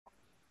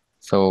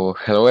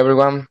Hello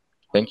everyone.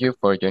 Thank you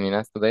for joining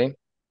us today.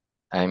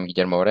 I'm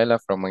Guillermo Varela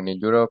from Magnet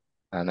Europe,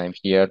 and I'm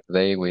here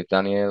today with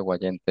Daniel,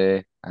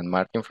 Wayente, and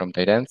Martin from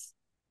Tyréns,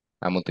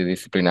 a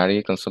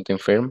multidisciplinary consulting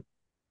firm.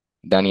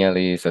 Daniel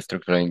is a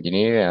structural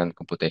engineer and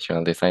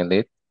computational design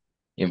lead,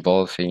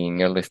 involved in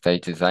early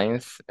stage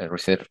designs,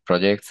 research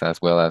projects,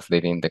 as well as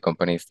leading the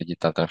company's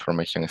digital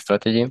transformation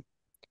strategy.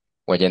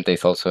 Wayente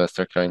is also a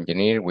structural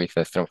engineer with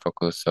a strong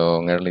focus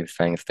on early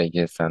design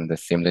stages and the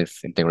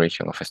seamless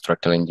integration of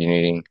structural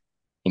engineering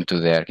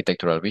into the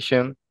architectural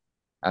vision.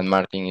 And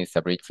Martin is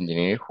a bridge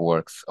engineer who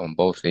works on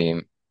both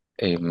in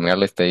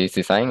early stage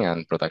design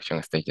and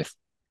production stages.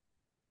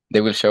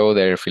 They will show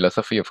their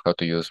philosophy of how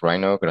to use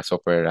Rhino,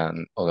 Grasshopper,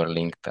 and other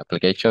linked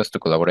applications to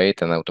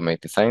collaborate and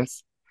automate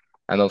designs.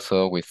 And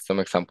also, with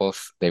some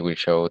examples, they will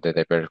show the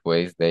diverse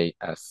ways they,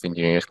 as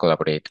engineers,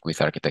 collaborate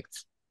with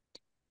architects.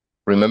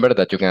 Remember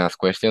that you can ask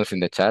questions in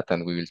the chat,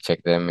 and we will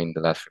check them in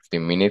the last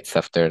 15 minutes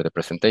after the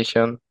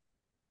presentation.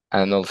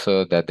 And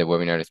also that the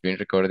webinar is being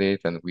recorded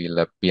and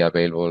will be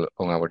available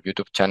on our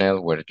YouTube channel,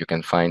 where you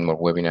can find more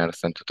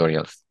webinars and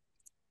tutorials.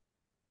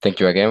 Thank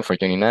you again for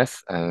joining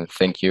us, and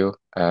thank you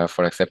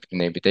for accepting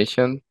the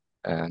invitation.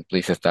 And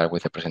please start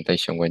with the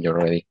presentation when you're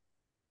ready.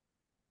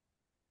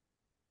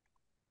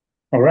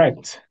 All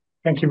right.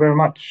 Thank you very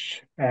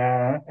much.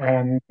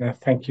 And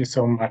thank you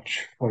so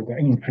much for the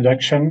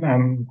introduction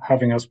and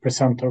having us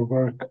present our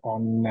work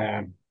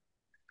on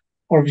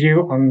our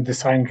view on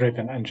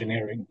design-driven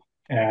engineering.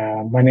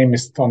 My name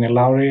is Daniel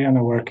Lowry, and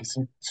I work as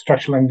a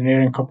structural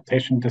engineering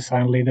computation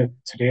design lead at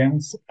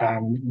Tyréns.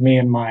 And me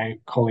and my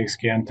colleagues,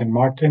 Gent and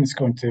Martin, is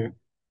going to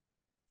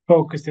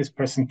focus this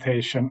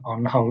presentation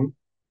on how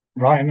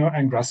Rhino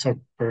and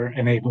Grasshopper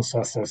enables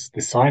us as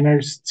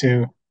designers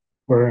to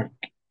work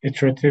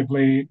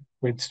iteratively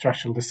with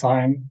structural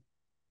design,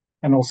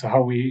 and also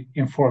how we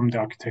inform the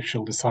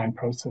architectural design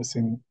process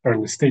in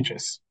early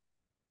stages.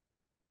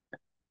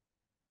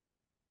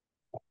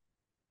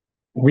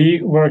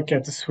 We work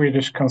at a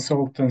Swedish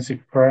consultancy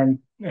firm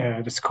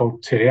that's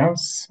called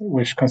Tyréns,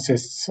 which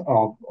consists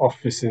of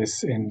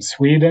offices in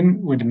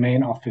Sweden with the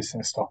main office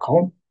in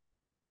Stockholm.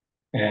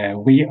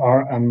 We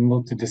are a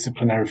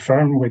multidisciplinary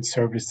firm with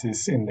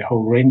services in the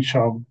whole range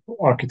of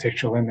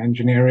architectural and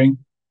engineering.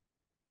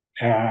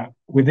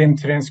 Within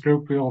Tyréns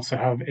Group, we also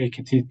have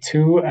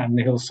AKT2 and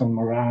Hilson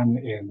Moran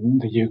in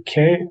the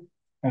UK,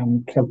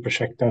 and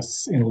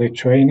Kelprojektas in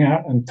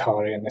Lithuania and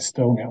Tari in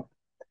Estonia.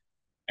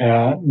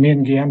 Me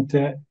and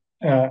Gente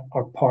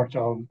are part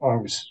of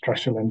our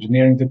structural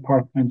engineering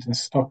department in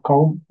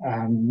Stockholm,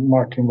 and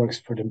Martin works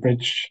for the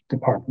bridge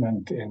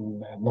department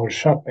in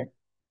Norrköping.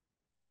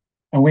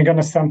 And we're going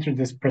to center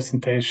this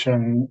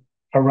presentation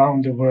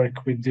around the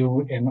work we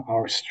do in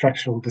our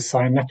structural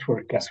design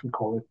network, as we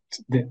call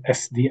it, the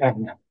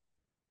SDN.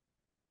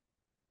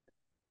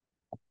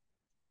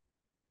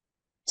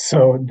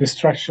 So the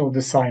structural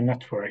design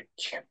network.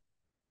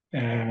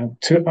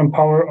 To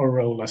empower our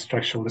role as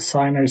structural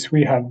designers,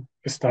 we have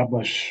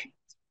established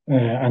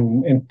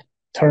an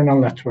internal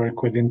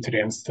network within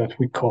Tyréns that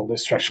we call the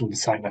structural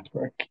design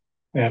network.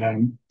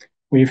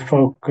 We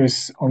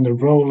focus on the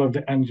role of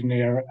the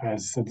engineer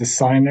as a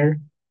designer,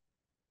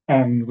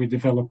 and we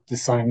develop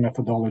design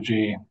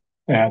methodology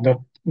that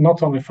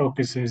not only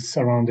focuses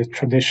around the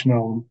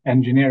traditional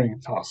engineering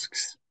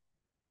tasks.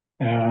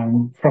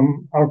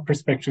 From our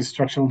perspective,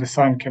 structural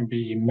design can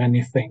be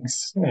many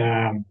things.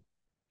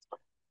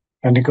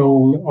 And the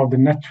goal of the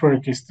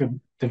network is to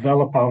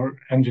develop our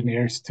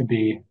engineers to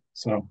be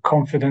sort of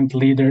confident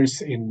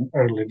leaders in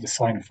early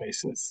design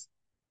phases.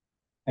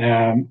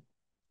 And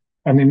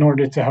in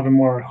order to have a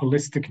more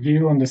holistic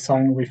view on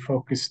design, we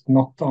focus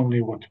not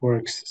only what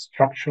works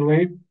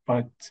structurally,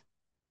 but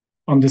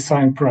on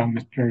design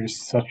parameters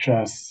such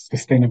as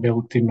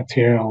sustainability,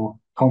 material,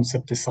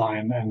 concept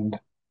design, and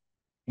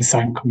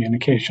design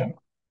communication.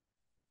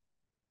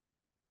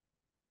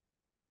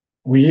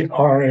 We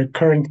are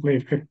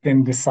currently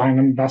 15 design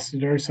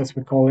ambassadors, as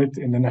we call it,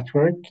 in the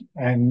network,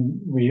 and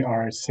we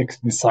are 6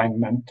 design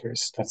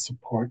mentors that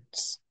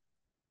supports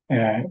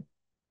the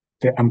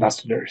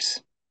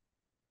ambassadors.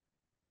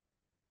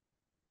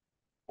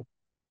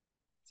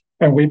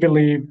 And we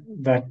believe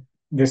that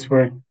this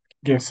work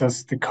gives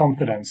us the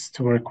confidence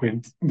to work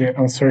with the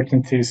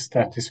uncertainties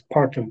that is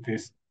part of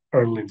these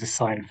early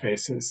design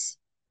phases.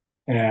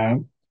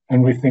 And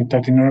we think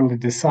that in early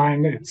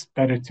design, it's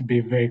better to be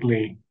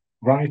vaguely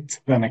right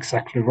than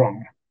exactly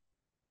wrong.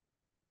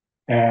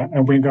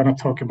 And we're going to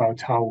talk about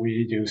how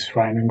we use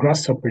Rhino and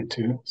Grasshopper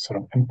to sort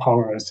of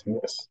empower us in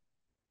this.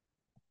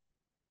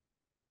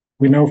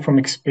 We know from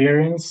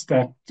experience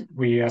that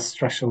we as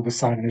structural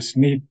designers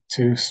need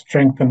to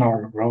strengthen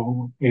our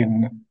role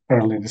in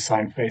early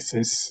design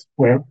phases,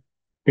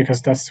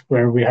 because that's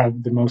where we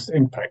have the most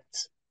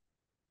impact.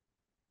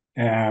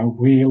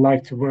 We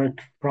like to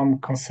work from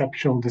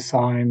conceptual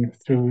design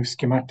through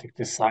schematic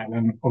design,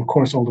 and of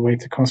course all the way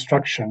to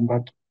construction,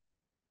 but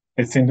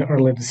it's in the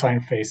early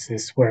design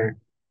phases where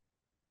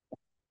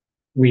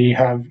we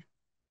have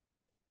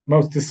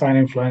most design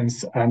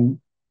influence and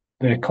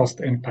the cost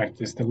impact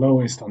is the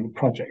lowest on the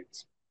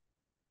project.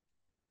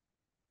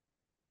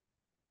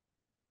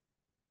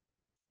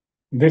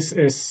 This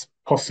is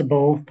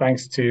possible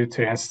thanks to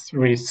Tyréns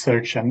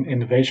research and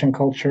innovation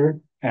culture.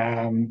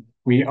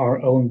 We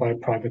are owned by a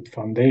private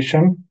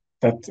foundation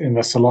that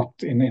invests a lot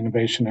in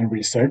innovation and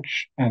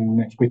research,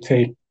 and we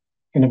take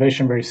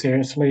innovation very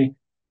seriously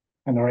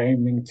and are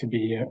aiming to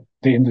be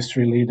the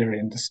industry leader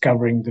in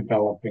discovering,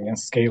 developing, and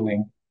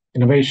scaling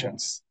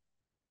innovations.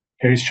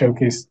 Here is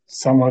showcased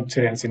some of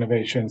Tyréns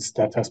innovations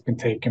that has been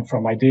taken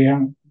from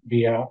idea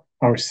via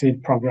our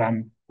seed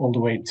program all the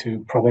way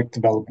to product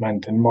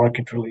development and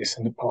market release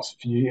in the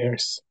past few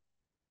years.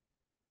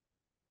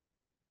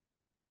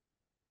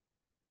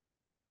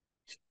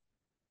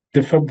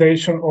 The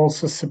foundation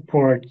also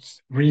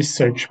supports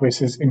research,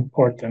 which is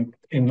important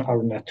in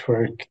our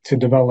network to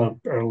develop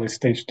early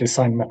stage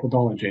design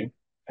methodology.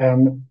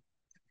 And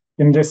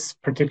in this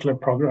particular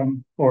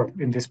program, or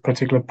in this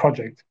particular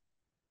project,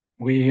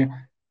 we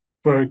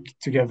work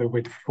together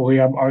with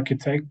FOIAB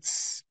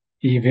architects,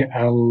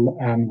 EVL,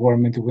 and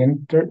Warm into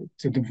Winter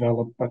to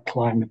develop a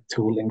climate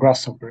tool in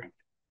Grasshopper.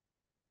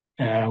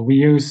 We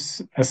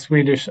use a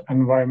Swedish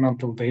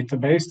environmental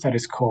database that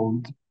is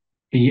called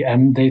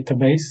BM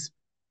database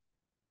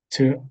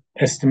to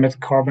estimate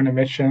carbon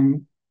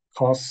emission,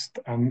 cost,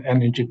 and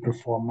energy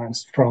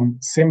performance from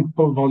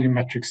simple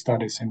volumetric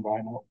studies in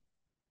Rhino.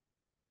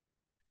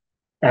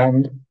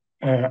 And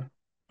our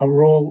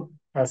role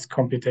as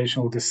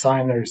computational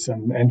designers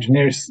and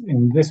engineers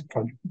in this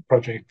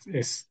project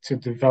is to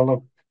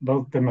develop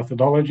both the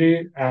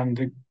methodology and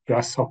the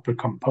Grasshopper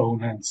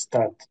components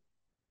that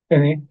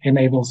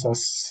enables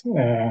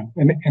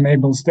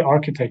the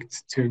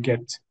architect to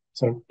get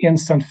sort of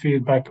instant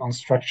feedback on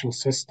structural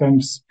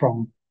systems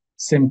from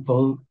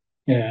simple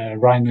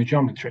Rhino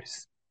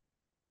geometries.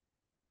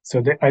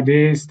 So the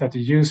idea is that the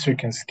user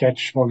can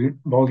sketch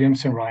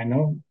volumes in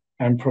Rhino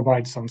and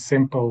provide some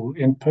simple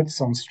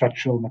inputs on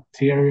structural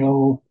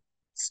material,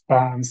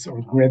 spans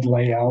or grid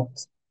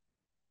layout,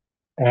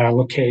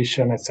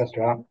 location,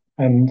 etc.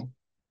 And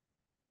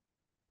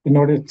in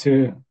order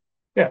to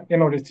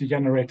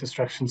generate a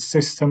structural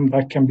system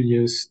that can be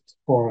used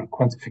for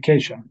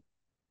quantification.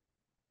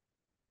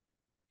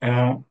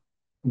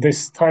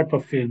 This type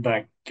of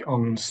feedback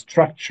on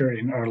structure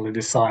in early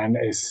design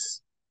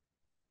is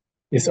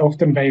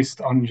often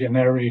based on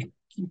generic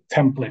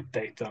template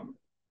data,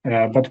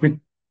 but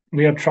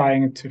we are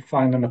trying to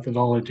find a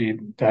methodology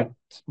that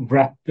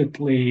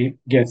rapidly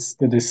gets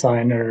the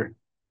designer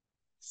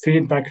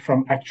feedback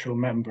from actual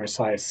member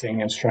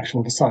sizing and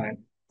structural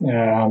design.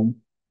 The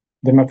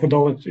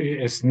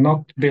methodology is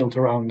not built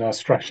around a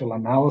structural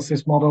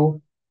analysis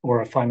model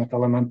or a finite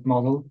element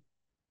model.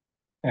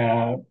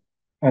 And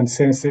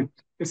since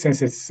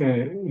it's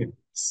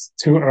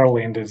too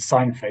early in the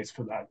design phase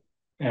for that,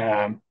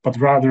 but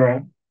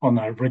rather on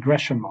a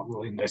regression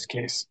model in this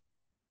case.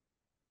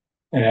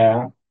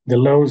 The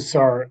loads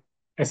are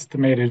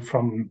estimated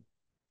from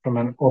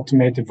an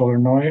automated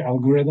Voronoi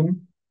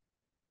algorithm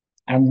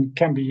and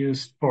can be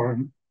used for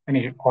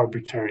any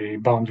arbitrary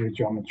boundary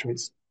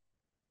geometries.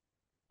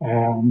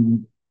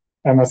 And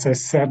as I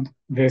said,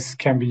 this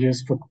can be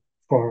used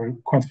for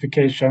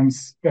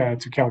quantifications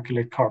to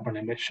calculate carbon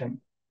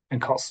emission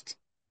and cost.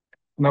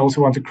 And I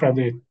also want to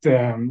credit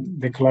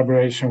the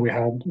collaboration we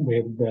had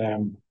with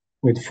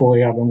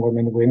FOIAB and Warm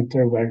in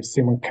Winter, where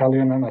Simon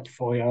Kaljonen at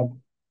FOIAB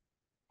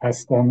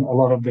has done a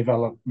lot of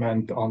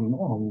development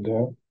on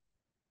the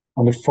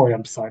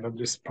FOIAB side of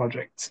this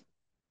project.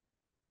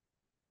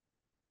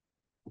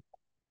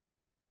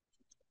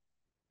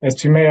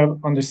 As you may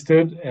have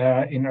understood,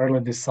 in early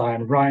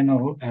design,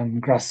 Rhino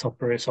and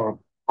Grasshopper is our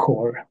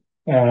core.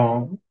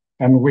 And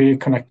we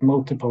connect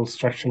multiple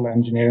structural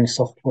engineering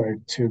software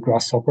to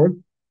Grasshopper.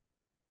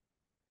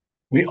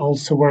 We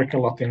also work a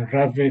lot in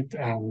Revit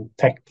and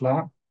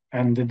Tekla,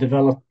 and the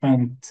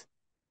development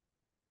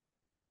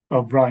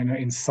of Rhino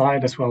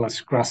inside, as well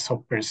as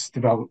Grasshopper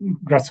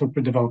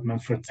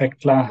development for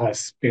Tekla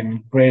has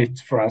been great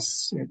for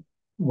us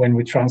when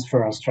we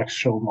transfer our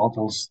structural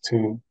models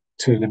to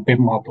the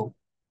BIM model.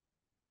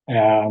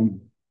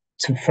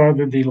 To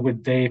further deal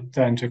with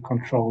data and to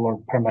control our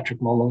parametric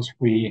models,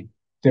 we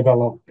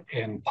develop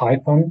in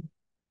Python,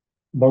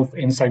 both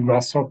inside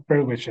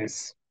Grasshopper, which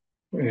is,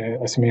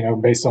 as you may know,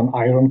 based on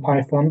Iron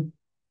Python,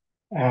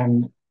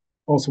 and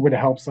also with the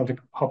help of the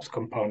hops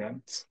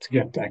component to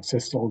get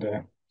access to all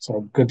the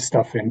sort of good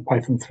stuff in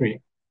Python 3.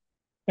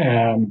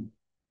 And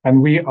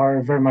we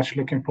are very much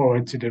looking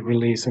forward to the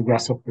release of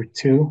Grasshopper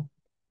 2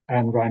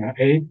 and Rhino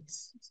 8,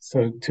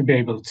 so to be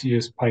able to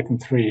use Python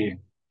 3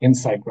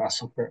 inside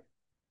Grasshopper.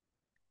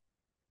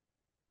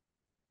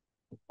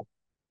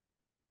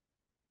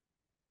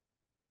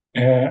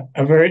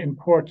 A very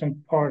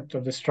important part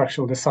of the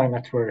structural design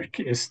network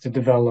is to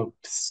develop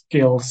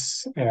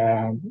skills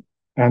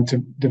and to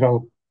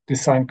develop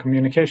design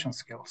communication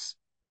skills.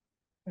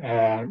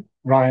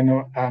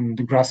 Rhino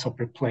and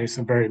Grasshopper plays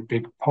a very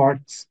big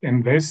part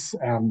in this,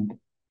 and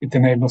it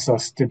enables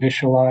us to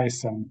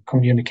visualize and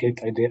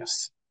communicate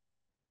ideas.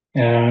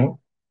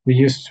 We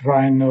use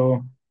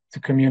Rhino to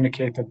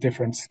communicate at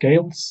different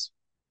scales.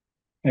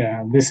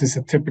 This is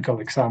a typical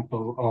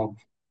example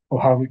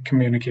how we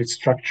communicate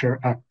structure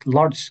at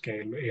large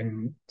scale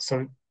in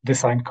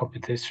design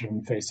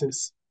competition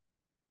phases.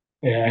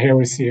 Here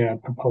we see a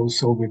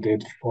proposal we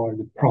did for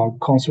the Prague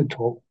Concert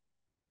Hall.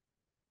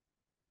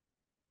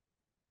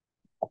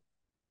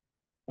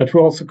 But we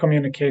also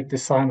communicate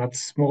design at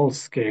small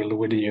scale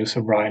with the use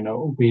of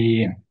Rhino.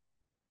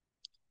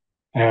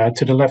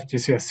 To the left, you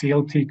see a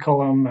CLT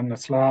column and a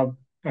slab,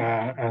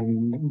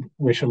 and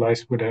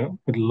visualized with a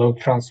load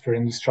transfer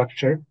in the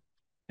structure.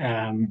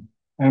 And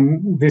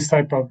this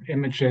type of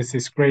images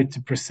is great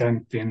to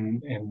present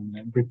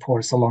in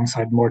reports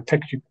alongside more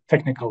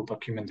technical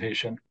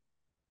documentation.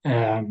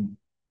 And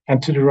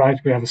to the right,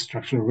 we have a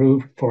structural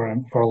roof for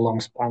a long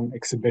span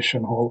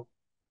exhibition hall,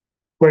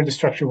 where the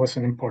structure was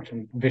an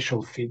important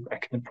visual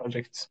feedback in the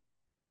project.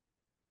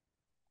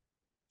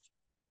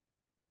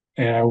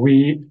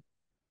 We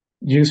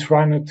use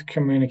Rhino to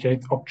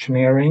communicate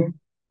optioneering,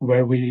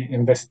 where we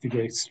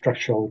investigate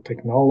structural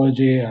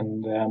technology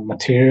and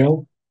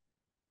material.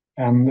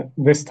 And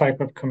this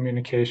type of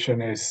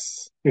communication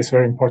is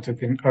very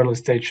important in early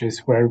stages,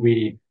 where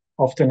we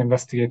often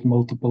investigate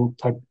multiple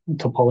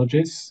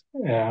topologies.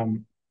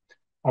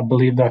 I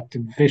believe that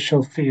the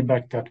visual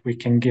feedback that we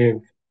can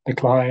give the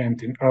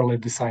client in early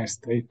design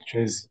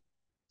stages,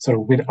 so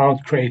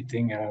without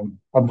creating an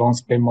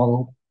advanced BIM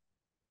model,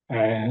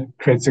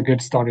 creates a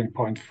good starting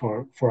point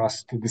for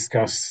us to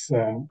discuss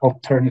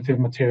alternative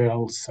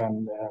materials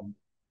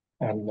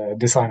and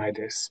design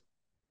ideas.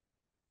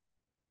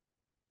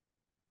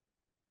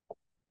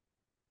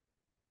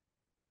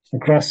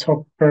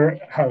 Grasshopper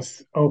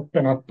has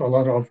opened up a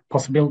lot of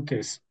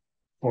possibilities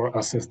for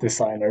us as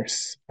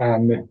designers,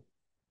 and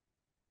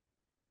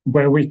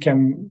where we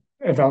can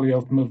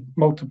evaluate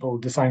multiple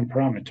design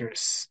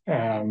parameters.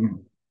 I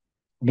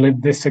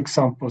believe this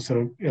example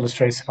sort of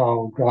illustrates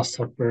how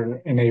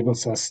Grasshopper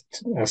enables us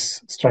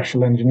as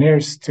structural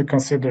engineers to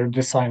consider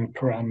design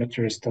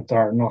parameters that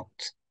are not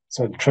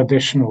so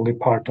traditionally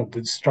part of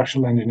the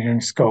structural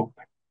engineering scope.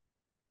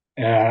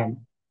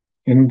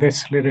 In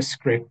this little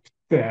script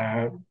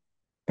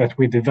that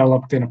we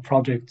developed in a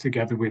project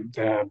together with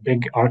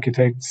big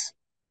architects,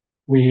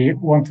 we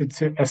wanted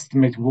to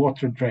estimate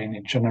water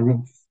drainage on a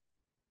roof.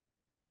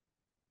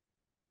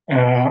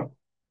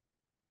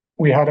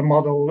 We had a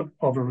model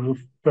of a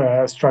roof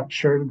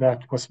structure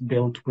that was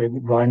built with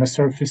Rhino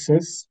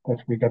surfaces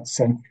that we got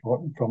sent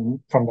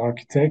from the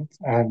architect,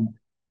 and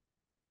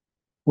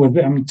with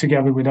them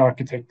together with the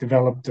architect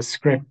developed a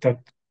script that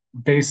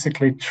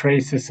basically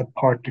traces a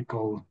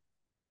particle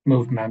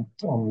movement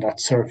on that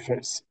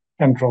surface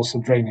and draws a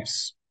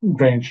drainage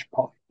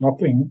path.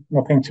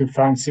 Nothing too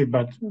fancy,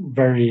 but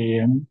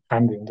very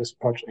handy in this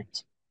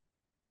project.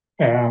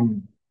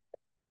 And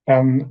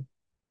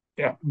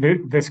yeah,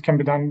 this can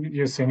be done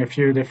using a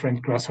few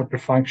different Grasshopper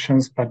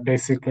functions, but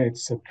basically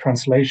it's a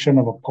translation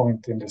of a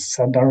point in the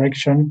Z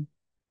direction,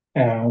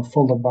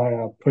 followed by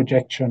a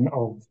projection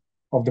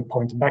of the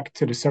point back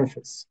to the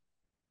surface.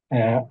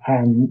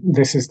 And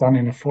this is done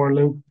in a for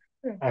loop.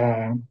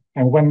 And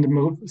when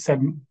the Z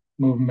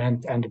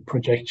movement and the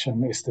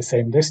projection is the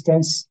same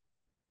distance,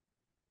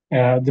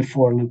 the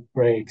for loop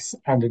breaks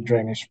and the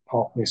drainage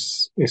path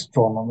is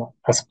drawn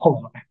as a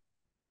polyline.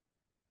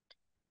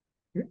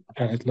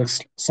 And it looks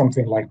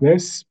something like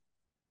this.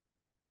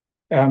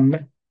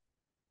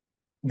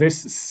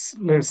 This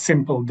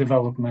simple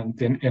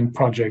development in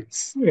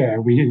projects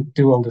we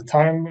do all the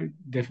time,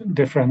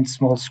 different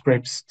small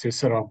scripts to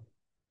sort of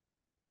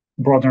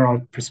broaden our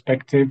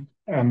perspective,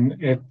 and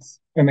it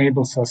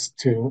enables us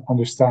to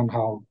understand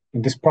how,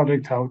 in this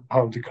project,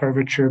 how the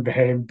curvature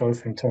behaved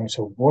both in terms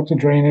of water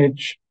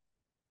drainage,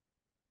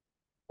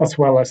 as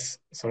well as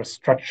sort of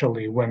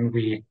structurally when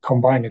we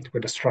combine it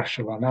with a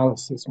structural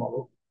analysis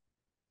model.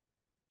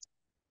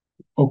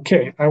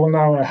 Okay, I will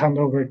now hand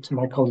over to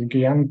my colleague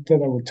Guillante that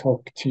will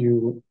talk to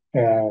you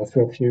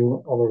through a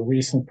few of our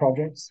recent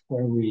projects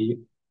where we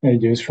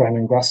use Rhino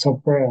and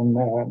Grasshopper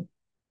and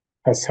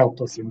has helped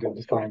us in the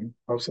design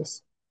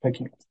process. Thank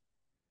you.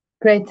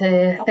 Great,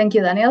 thank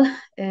you, Daniel.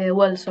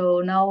 Well,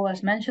 so now,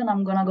 as mentioned,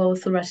 I'm going to go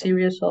through a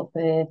series of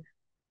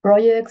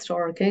projects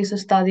or case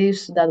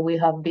studies that we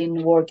have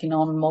been working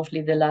on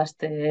mostly the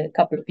last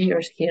couple of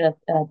years here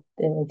at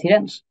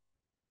Tyréns.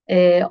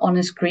 On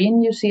the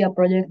screen, you see a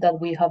project that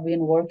we have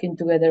been working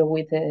together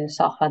with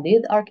Zaha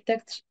Hadid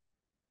architects.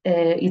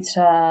 It's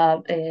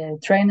a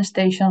train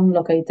station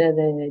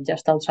located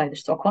just outside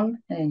Stockholm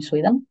in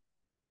Sweden.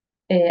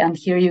 And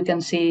here you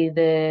can see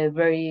the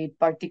very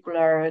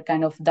particular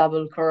kind of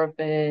double curve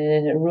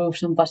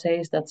roofs and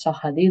facades that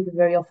Zaha Hadid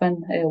very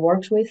often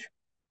works with.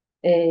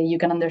 You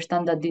can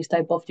understand that this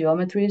type of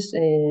geometries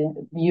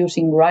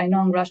using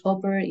Rhino and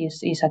Grasshopper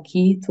is a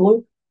key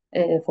tool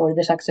for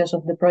the success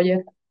of the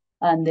project,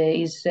 and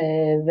is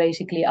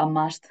basically a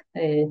must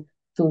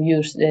to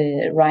use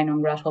Rhino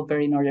and Grasshopper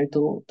in order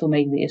to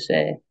make this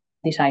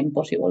design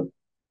possible.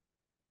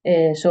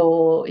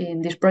 So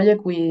in this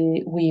project,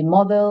 we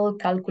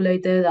modeled,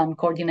 calculated, and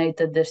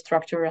coordinated the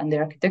structure and the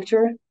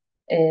architecture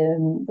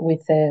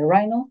with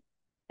Rhino.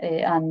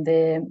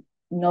 And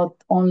not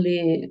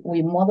only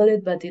we model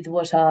it, but it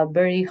was a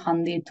very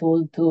handy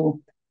tool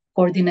to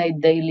coordinate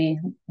daily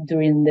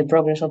during the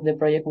progress of the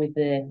project with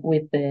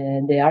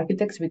the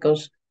architects,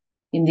 because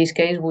in this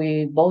case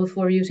we both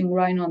were using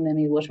Rhino, and then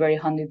it was very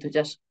handy to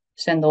just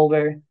send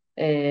over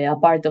a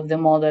part of the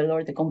model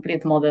or the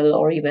complete model,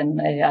 or even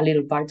a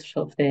little parts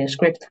of the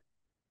script.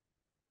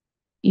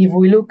 If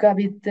we look a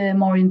bit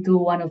more into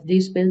one of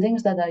these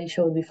buildings that I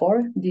showed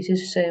before, this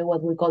is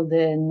what we call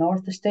the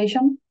North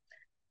Station.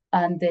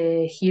 And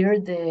here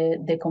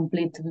the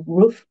complete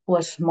roof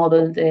was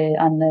modeled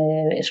and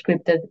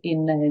scripted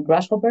in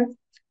Grasshopper.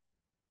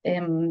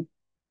 And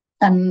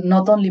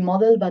not only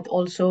model, but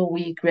also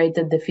we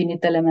created the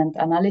finite element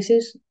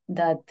analysis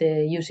that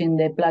using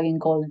the plugin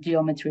called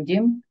Geometry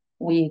Gym,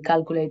 we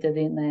calculated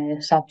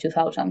in SAP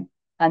 2000.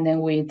 And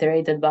then we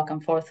iterated back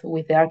and forth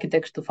with the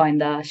architects to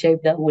find a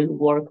shape that will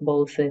work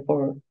both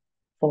for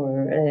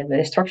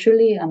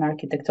structurally and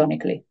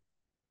architectonically.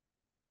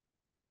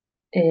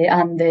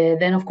 And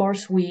then, of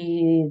course,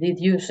 we did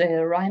use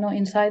Rhino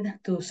inside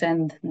to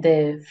send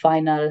the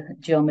final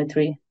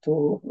geometry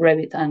to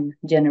Revit and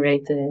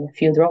generate a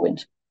few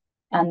drawings.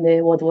 And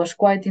what was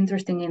quite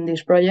interesting in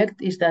this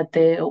project is that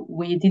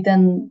we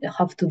didn't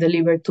have to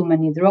deliver too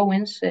many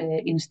drawings.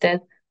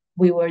 Instead,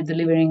 we were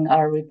delivering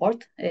our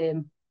report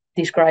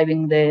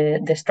describing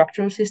the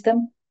structural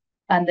system.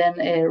 And then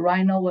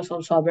Rhino was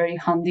also a very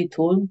handy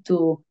tool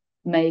to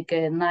make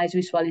nice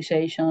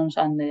visualizations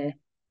and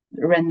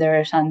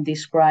renders and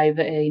describe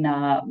in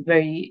a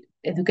very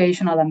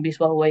educational and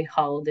visual way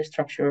how the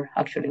structure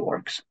actually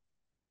works.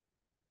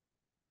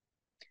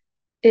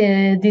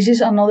 This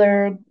is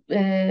another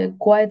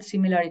quite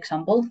similar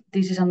example.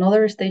 This is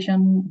another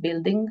station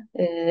building.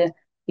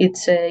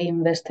 It's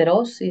in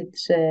Västerås.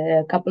 It's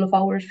a couple of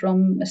hours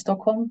from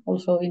Stockholm,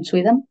 also in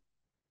Sweden.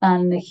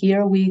 And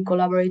here we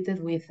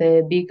collaborated with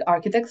big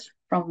architects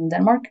from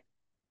Denmark.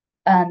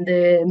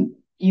 And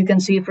you can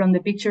see from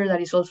the picture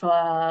that it's also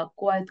a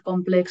quite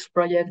complex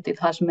project. It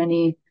has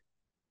many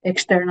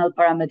external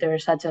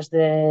parameters, such as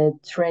the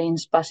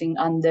trains passing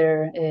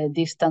under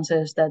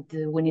distances that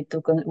we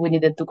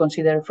needed to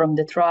consider from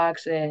the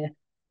tracks,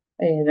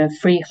 the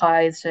free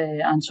heights,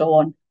 and so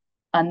on.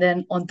 And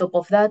then on top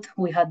of that,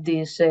 we had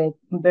this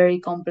very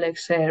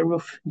complex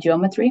roof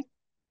geometry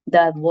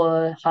that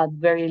had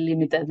very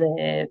limited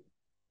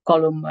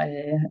column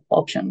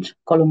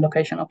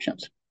location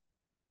options.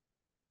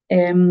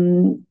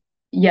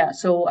 Yeah,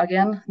 so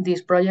again,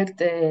 this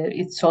project,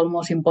 it's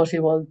almost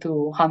impossible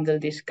to handle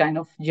this kind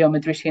of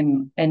geometries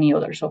in any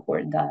other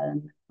software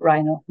than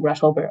Rhino,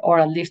 Grasshopper, or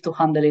at least to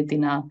handle it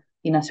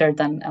in a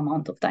certain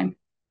amount of time.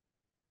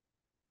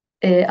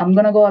 I'm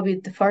going to go a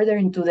bit further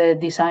into the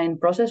design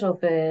process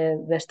of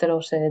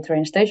Västerås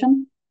train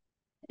station.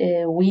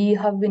 We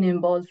have been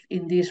involved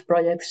in this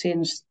project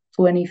since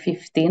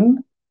 2015,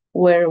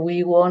 where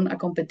we won a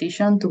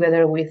competition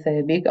together with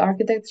big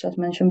architects, as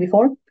mentioned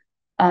before.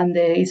 And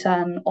it's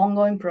an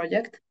ongoing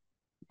project.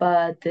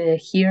 But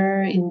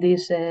here in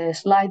this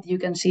slide, you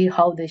can see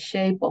how the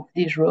shape of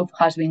this roof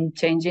has been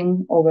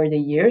changing over the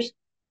years.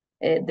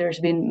 There's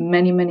been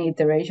many, many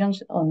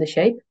iterations on the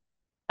shape.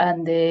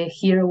 And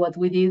here what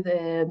we did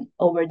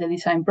over the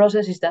design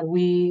process is that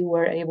we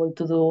were able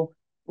to do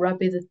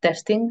rapid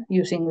testing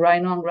using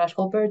Rhino and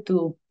Grasshopper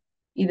to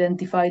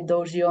identify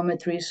those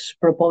geometries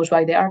proposed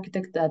by the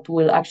architect that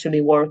will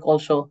actually work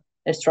also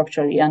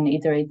structurally, and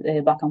iterate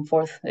back and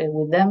forth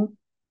with them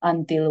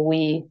until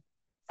we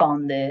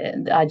found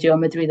a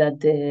geometry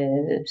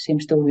that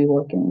seems to be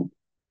working.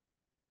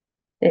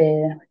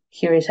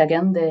 Here is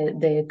again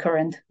the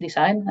current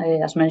design.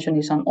 As mentioned,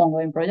 is an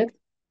ongoing project.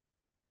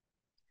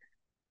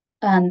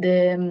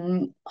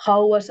 And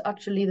how was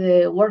actually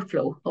the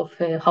workflow of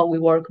how we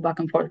work back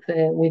and forth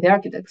with the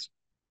architects?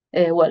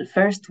 Well,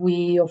 first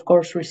we of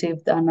course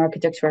received an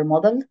architecture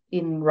model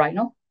in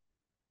Rhino,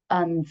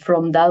 and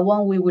from that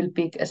one we will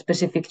pick a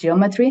specific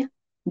geometry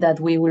that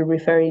we will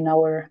refer in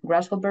our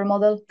Grasshopper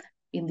model.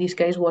 In this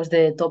case was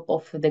the top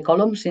of the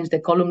column, since the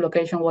column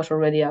location was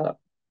already a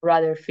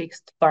rather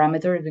fixed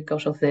parameter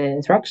because of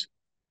the tracks.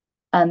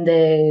 And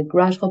the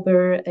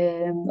Grasshopper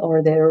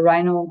or the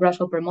Rhino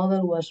Grasshopper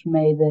model was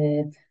made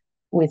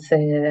with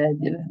a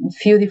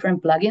few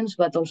different plugins,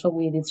 but also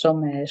we did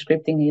some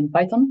scripting in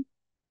Python.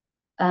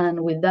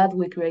 And with that,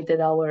 we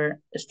created our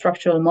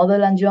structural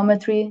model and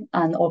geometry,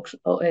 and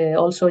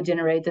also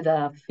generated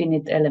a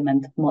finite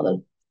element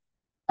model.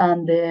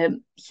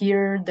 And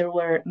here there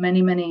were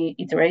many, many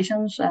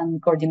iterations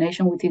and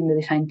coordination within the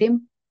design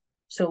team.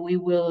 So we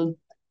will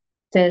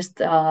test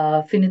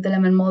a finite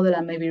element model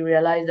and maybe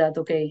realize that,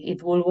 okay,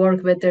 it will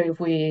work better if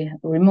we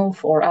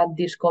remove or add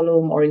this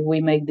column, or if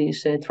we make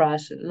this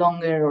truss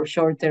longer or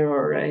shorter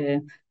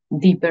or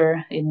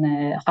deeper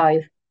in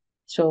height.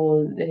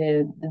 So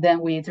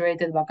then we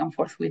iterated back and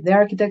forth with the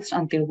architects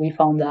until we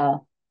found a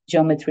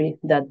geometry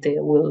that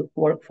will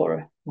work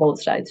for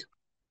both sides.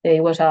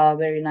 It was a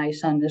very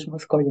nice and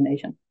smooth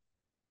coordination.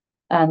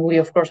 And we,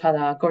 of course, had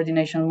a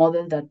coordination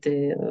model that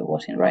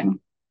was in Rhino.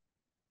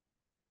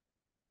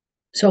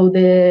 So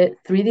the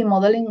 3D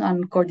modeling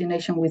and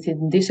coordination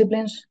within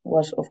disciplines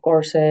was, of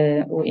course,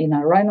 in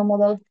a Rhino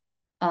model.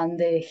 And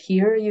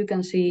here you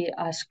can see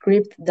a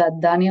script that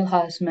Daniel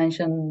has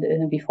mentioned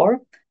before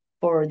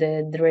for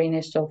the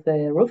drainage of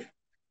the roof.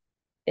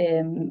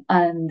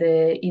 And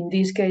in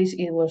this case,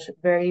 it was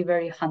very,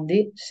 very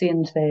handy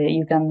since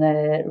you can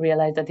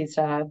realize that it's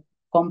a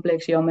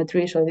complex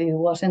geometry, so it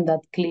wasn't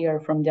that clear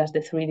from just the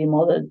 3D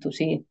model to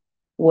see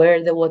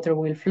where the water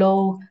will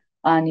flow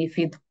and if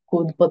it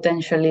could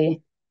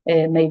potentially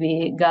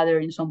maybe gather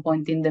in some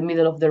point in the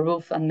middle of the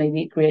roof and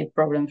maybe create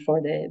problems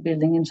for the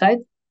building inside.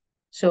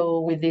 So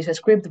with this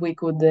script, we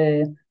could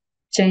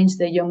change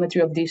the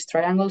geometry of these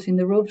triangles in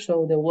the roof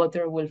so the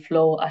water will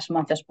flow as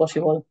much as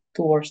possible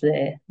towards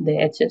the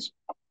edges.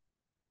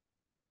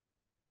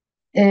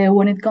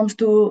 When it comes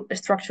to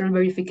structural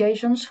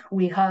verifications,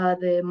 we had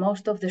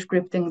most of the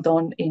scripting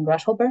done in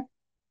Grasshopper,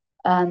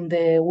 and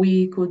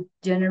we could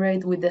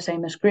generate with the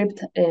same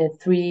script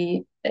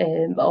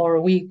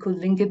or we could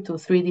link it to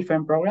 3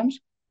 different programs.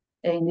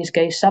 In this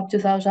case, SAP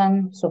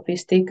 2000,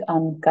 Sophistic,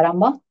 and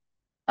Caramba.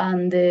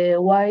 And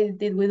why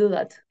did we do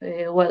that?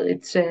 Well,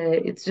 it's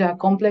a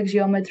complex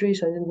geometry,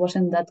 so it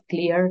wasn't that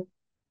clear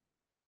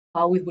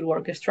how it would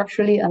work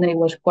structurally, and then it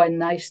was quite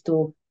nice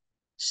to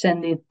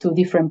send it to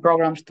different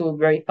programs to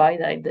verify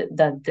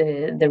that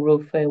the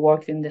roof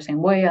worked in the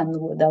same way and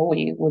that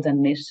we wouldn't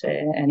miss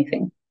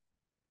anything.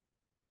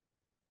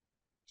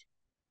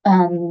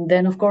 And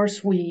then, of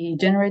course, we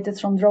generated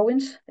some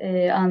drawings,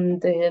 and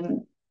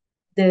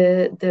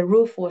the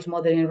roof was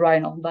modeled in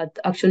Rhino, but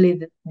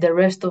actually the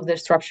rest of the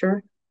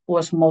structure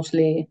was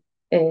mostly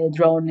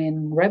drawn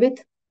in Revit.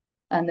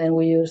 And then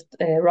we used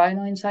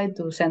Rhino inside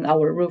to send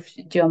our roof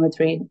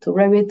geometry to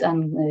Revit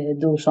and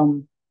do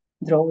some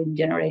drawing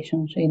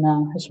generations in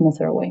a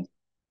smoother way.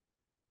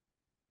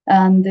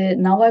 And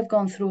now I've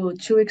gone through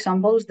 2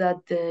 examples that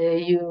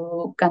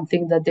you can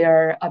think that they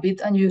are a bit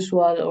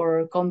unusual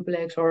or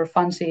complex or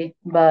fancy,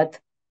 but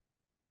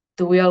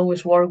do we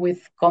always work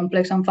with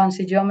complex and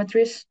fancy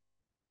geometries?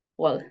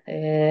 Well,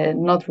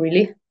 not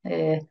really.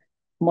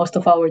 Most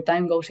of our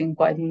time goes in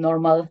quite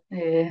normal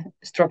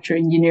structure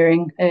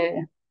engineering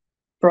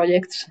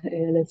projects,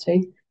 let's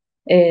say.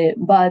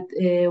 But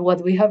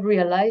what we have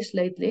realized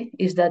lately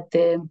is that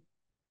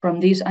from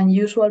these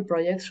unusual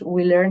projects,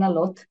 we learn a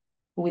lot.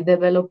 We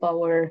develop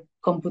our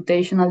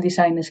computational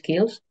design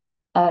skills.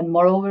 And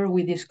moreover,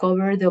 we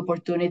discover the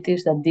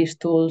opportunities that these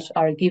tools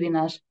are giving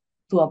us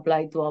to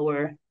apply to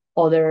our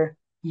other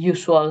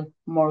usual,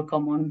 more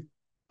common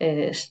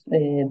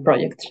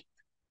projects.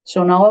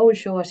 So now I will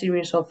show a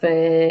series of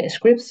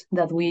scripts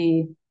that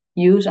we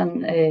use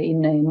and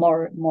in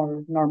more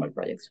normal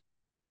projects.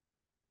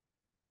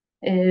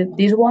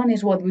 This one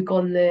is what we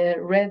call the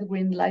red,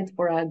 green light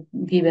for a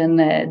given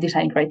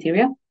design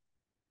criteria.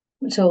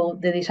 So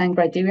the design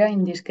criteria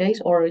in this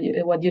case, or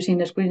what you see in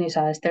the screen, is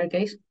a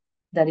staircase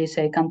that is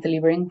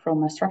cantilevering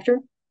from a structure.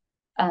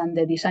 And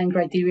the design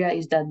criteria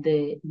is that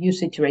the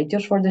usage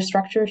ratios for the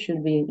structure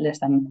should be less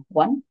than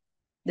 1.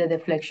 The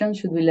deflection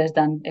should be less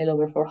than L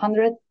over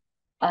 400.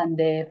 And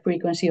the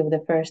frequency of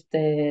the first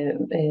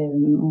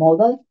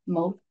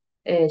mode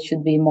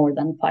should be more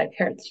than 5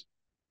 Hertz.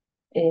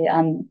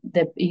 And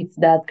if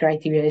that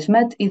criteria is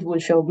met, it will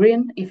show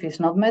green. If it's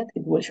not met,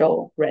 it will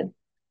show red.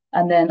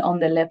 And then on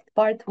the left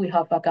part, we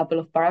have a couple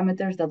of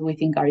parameters that we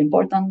think are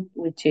important,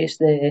 which is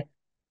the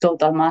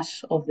total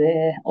mass of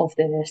the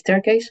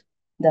staircase.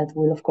 That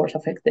will, of course,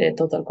 affect the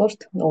total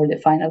cost or the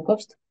final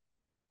cost.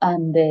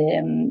 And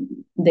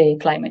the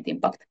climate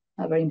impact,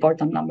 a very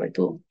important number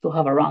to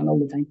have around all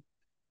the time.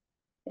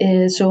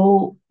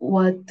 So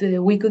what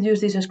we could use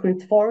this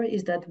script for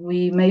is that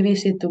we maybe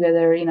sit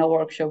together in a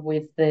workshop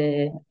with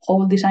the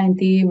whole design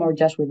team or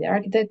just with the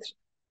architects,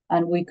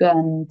 and we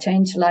can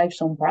change live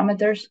some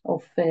parameters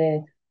of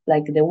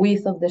like the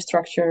width of the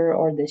structure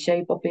or the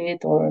shape of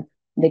it or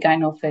the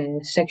kind of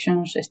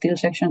sections, steel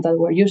sections that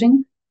we're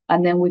using.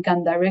 And then we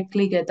can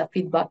directly get a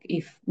feedback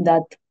if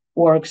that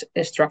works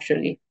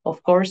structurally.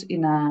 Of course,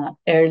 in an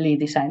early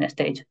design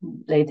stage.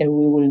 Later,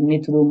 we will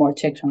need to do more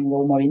checks and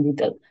go more in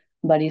detail.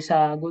 But it's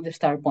a good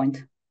start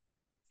point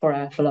for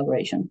a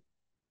collaboration.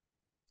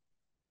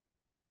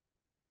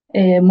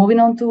 Moving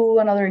on to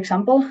another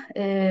example,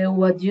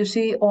 what you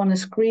see on the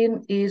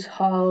screen is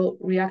how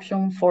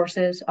reaction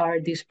forces are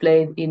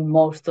displayed in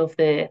most of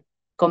the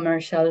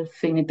commercial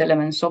finite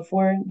element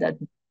software that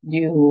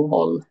you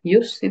all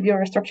use if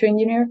you're a structural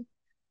engineer.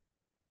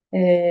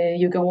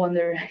 You can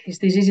wonder, is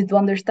this easy to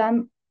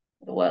understand?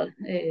 Well,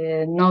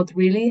 not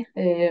really.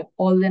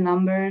 All the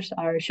numbers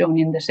are shown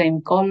in the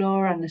same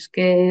color and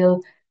scale.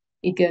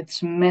 It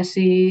gets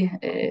messy.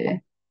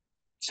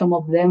 Some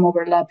of them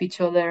overlap each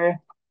other.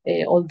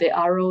 All the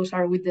arrows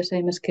are with the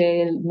same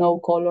scale, no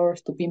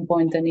colors to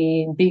pinpoint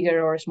any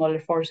bigger or smaller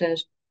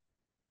forces.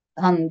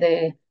 And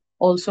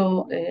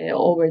also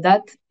over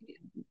that,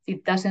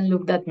 it doesn't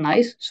look that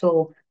nice.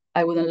 So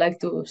I wouldn't like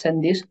to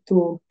send this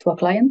to a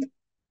client.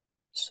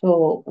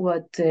 So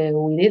what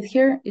we did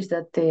here is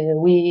that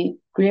we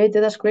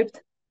created a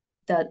script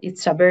that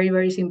it's a very,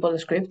 very simple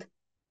script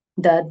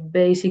that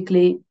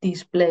basically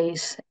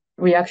displays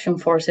reaction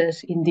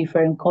forces in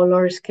different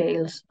color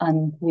scales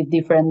and with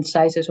different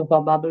sizes of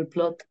a bubble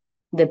plot,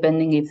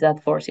 depending if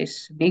that force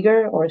is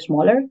bigger or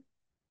smaller.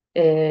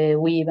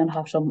 We even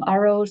have some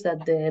arrows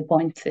that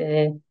point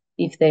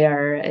if they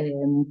are,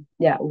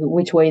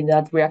 which way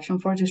that reaction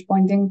force is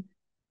pointing.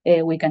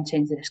 We can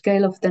change the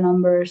scale of the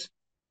numbers.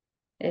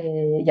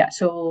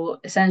 So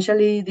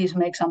essentially this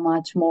makes a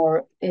much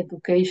more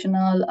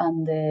educational,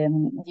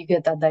 and you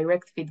get a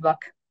direct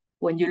feedback.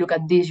 When you look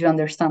at this, you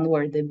understand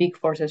where the big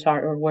forces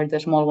are or where the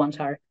small ones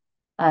are,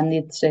 and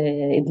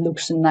it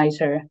looks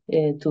nicer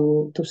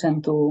to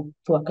send to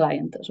a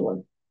client as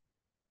well.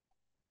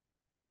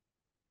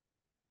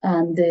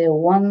 And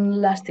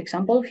one last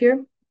example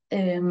here.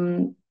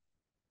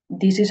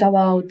 This is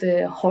about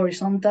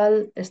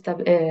horizontal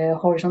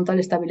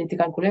stability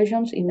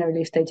calculations in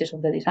early stages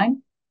of the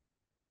design.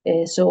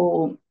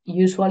 So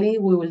usually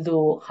we will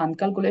do hand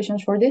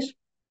calculations for this,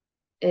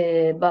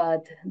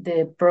 but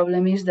the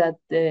problem is that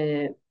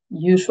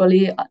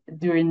usually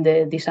during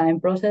the design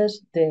process,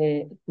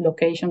 the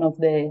location of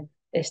the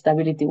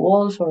stability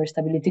walls or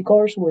stability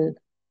cores will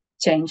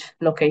change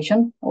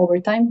location over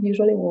time,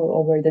 usually, or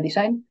over the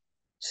design.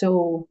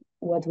 So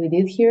what we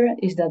did here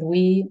is that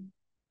we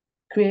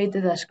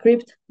created a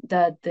script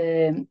that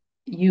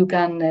you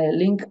can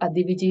link a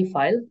DBG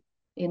file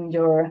in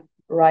your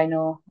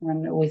Rhino,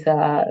 and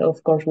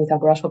of course, with a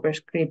Grasshopper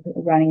script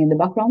running in the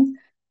background.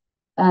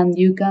 And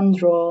you can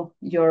draw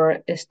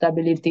your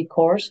stability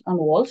cores and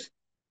walls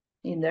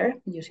in there.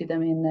 You see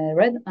them in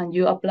red, and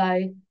you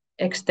apply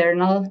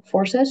external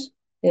forces.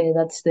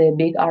 That's the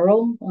big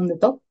arrow on the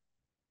top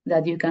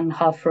that you can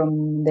have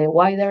from the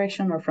Y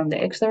direction or from the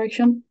X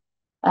direction.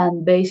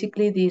 And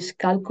basically this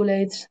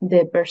calculates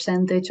the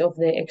percentage of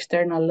the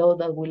external load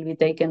that will be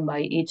taken by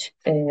each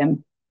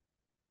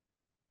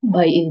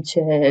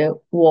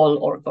wall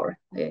or core.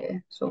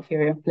 So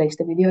here, place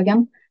the video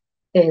again.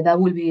 That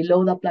will be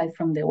load applied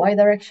from the Y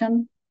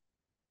direction.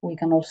 We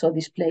can also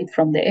display it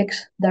from the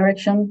X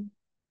direction.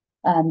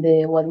 And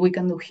what we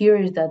can do here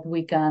is that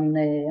we can,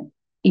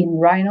 in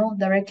Rhino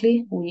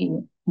directly,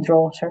 we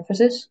draw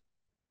surfaces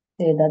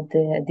that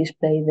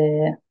display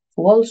the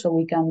wall, so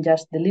we can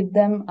just delete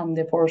them and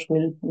the force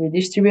will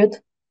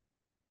redistribute,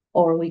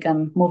 or we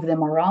can move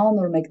them around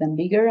or make them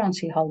bigger and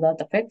see how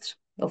that affects.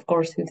 Of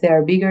course, if they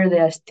are bigger, they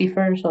are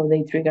stiffer, so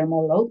they trigger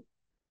more load.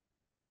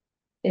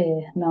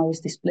 Now it's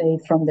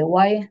displayed from the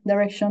Y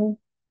direction.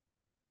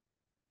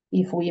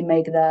 If we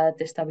make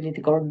that stability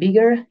core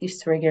bigger,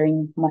 it's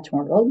triggering much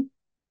more load.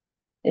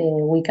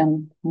 We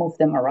can move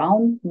them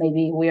around.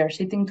 Maybe we are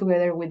sitting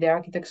together with the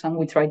architects and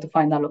we try to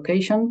find a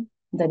location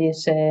that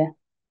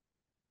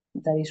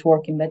is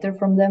working better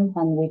from them,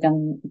 and we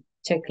can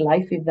check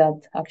live if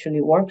that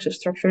actually works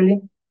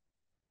structurally.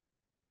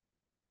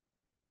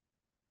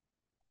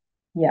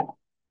 Yeah,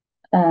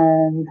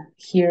 and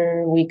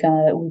here we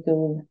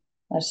could,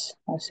 as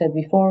I said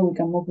before, we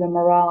can move them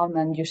around,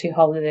 and you see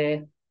how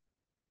the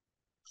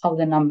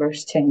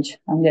numbers change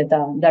and get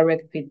a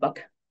direct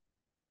feedback.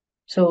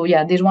 So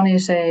yeah, this one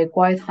is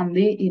quite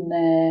handy in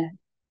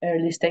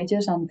early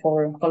stages and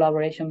for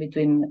collaboration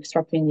between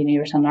structural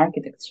engineers and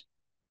architects.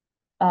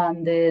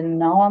 And then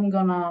now I'm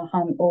gonna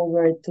hand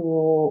over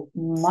to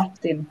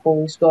Martin,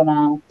 who is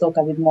gonna talk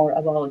a bit more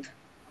about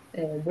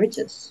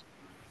bridges.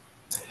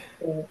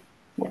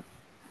 Yeah.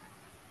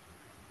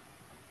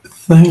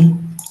 Thank,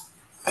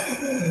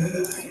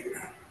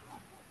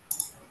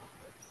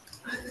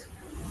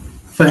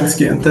 Thanks,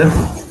 Gente.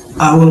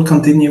 I will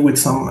continue with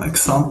some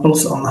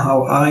examples on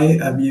how I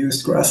have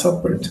used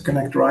Grasshopper to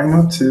connect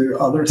Rhino to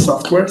other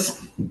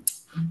softwares.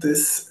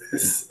 This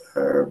is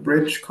a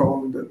bridge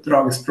called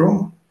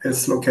Dragsbron.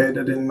 It's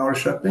located in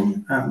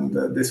Norrköping, and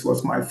this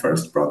was my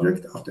first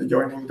project after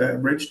joining the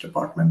bridge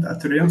department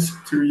at Tyréns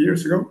 2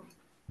 years ago.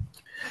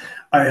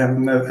 I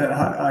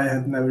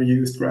had never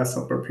used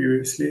Grasshopper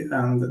previously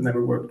and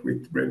never worked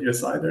with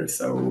bridges either,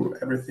 so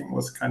everything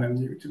was kind of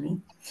new to me.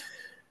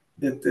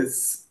 It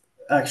is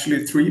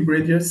actually 3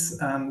 bridges,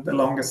 and the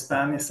longest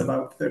span is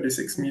about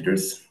 36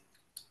 meters.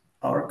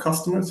 Our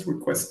customers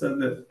requested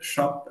the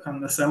shop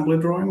and assembly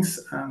drawings,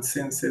 and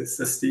since it's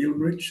a steel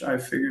bridge, I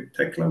figured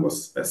Tekla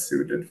was best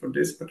suited for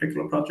this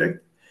particular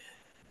project.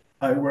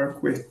 I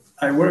worked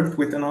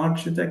with an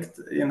architect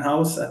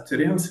in-house at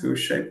Tyréns who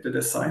shaped the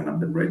design of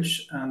the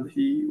bridge, and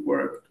he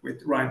worked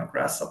with Rhino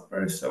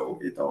Grasshopper, so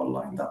it all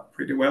lined up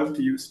pretty well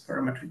to use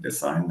parametric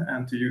design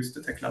and to use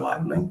the Tekla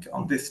Live Link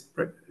on this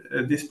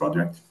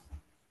project.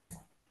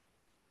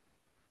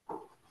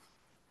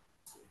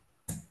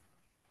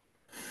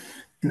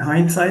 In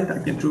hindsight, I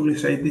can truly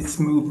say this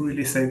move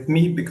really saved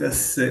me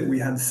because we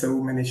had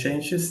so many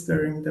changes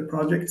during the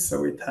project,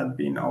 so it had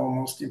been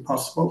almost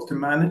impossible to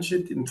manage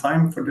it in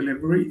time for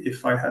delivery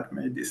if I had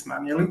made this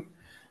manually.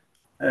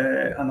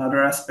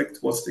 Another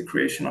aspect was the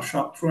creation of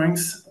shop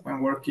drawings.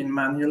 When working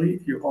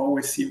manually, you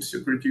always seem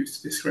to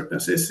produce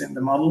discrepancies in the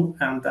model,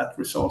 and that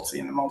results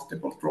in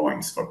multiple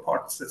drawings for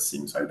parts that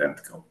seems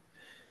identical.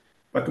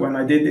 But when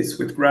I did this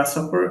with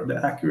Grasshopper,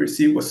 the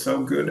accuracy was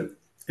so good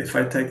if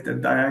I take the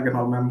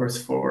diagonal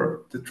members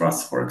for the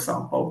truss, for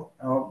example,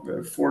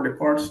 of 40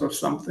 parts or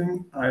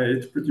something,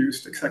 it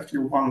produced exactly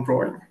one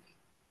drawing.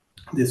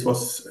 This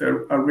was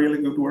a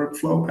really good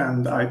workflow,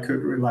 and I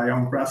could rely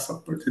on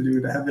Grasshopper to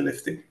do the heavy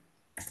lifting.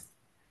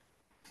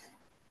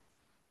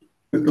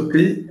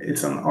 Utopia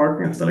is an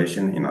art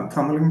installation in a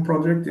tunneling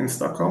project in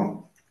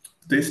Stockholm.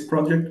 This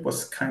project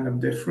was kind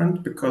of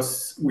different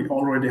because we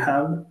already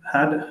had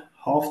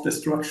half the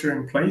structure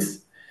in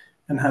place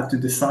and had to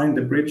design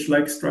the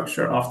bridge-like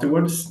structure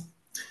afterwards.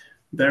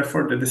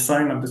 Therefore, the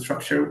design of the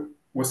structure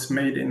was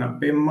made in a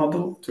BIM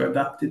model to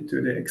adapt it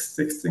to the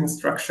existing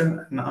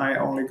structure, and I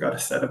only got a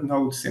set of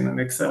nodes in an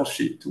Excel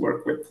sheet to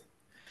work with.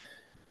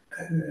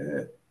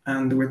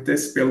 And with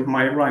this, build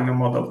my Rhino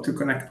model to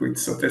connect with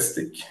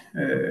Sophistic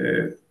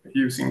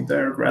using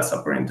their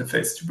Grasshopper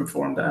interface to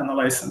perform the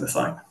analyze and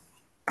design.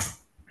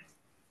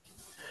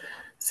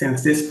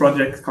 Since this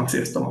project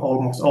consists of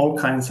almost all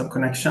kinds of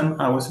connection,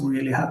 I was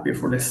really happy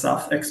for the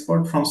SAF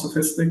export from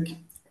Sophistic.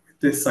 With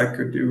this, I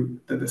could do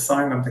the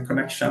design of the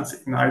connections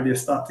in Idea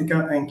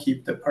Statica and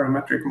keep the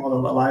parametric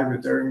model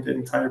alive during the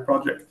entire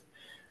project,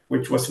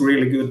 which was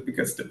really good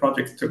because the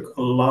project took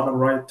a lot of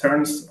right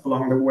turns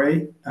along the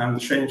way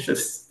and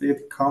changes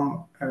did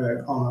come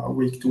on a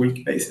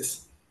week-to-week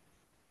basis.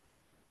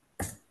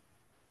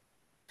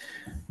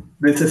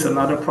 This is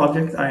another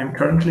project I am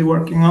currently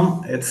working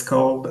on. It's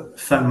called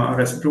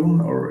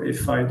Femöresbron, or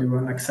if I do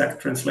an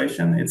exact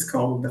translation, it's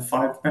called the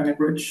 5 penny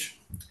bridge.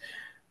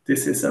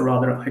 This is a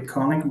rather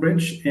iconic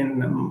bridge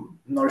in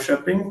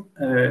Norrköping.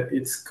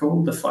 It's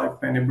called the 5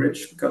 penny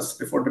bridge because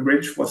before the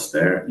bridge was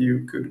there,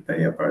 you could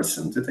pay a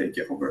person to take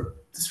you over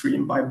the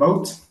stream by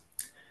boat.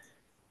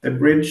 The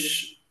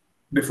bridge,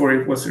 before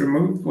it was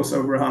removed, was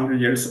over 100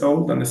 years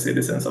old, and the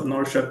citizens of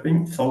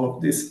Norrköping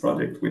followed this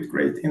project with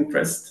great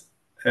interest.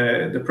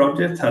 The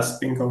project has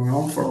been going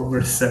on for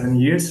over 7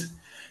 years,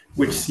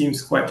 which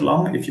seems quite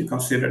long if you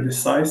consider the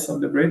size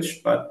of the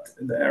bridge, but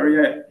the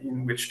area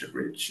in which the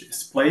bridge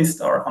is placed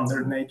are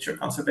under nature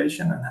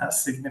conservation and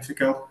has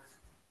significant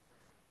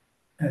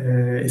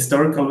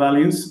historical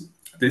values.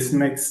 This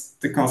makes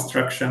the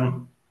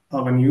construction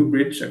of a new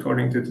bridge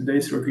according to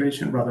today's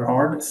regulation rather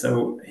hard,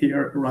 so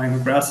here Rhino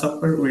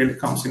Grasshopper really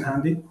comes in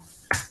handy.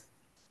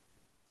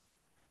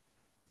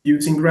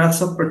 Using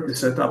Grasshopper to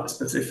set up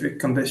specific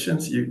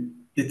conditions,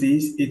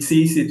 it's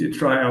easy to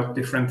try out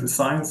different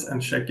designs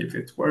and check if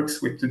it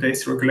works with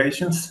today's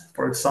regulations.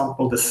 For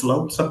example, the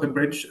slopes of the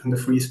bridge and the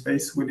free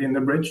space within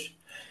the bridge.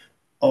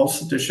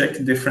 Also to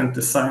check different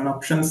design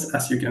options,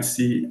 as you can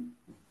see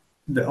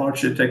the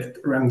architect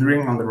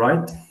rendering on the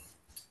right.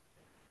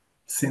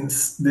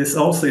 Since this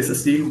also is a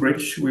steel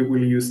bridge, we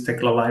will use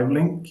Tekla Live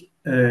Link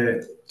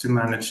to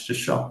manage the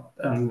shop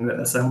and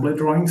assembly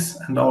drawings,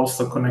 and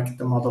also connect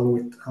the model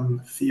with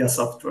FIA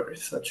software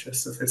such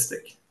as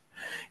Sophistic.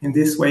 In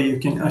this way, you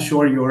can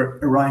assure your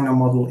Rhino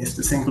model is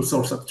the single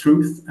source of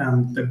truth,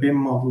 and the BIM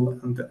model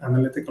and the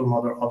analytical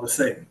model are the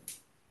same.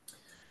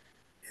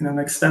 In an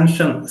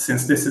extension,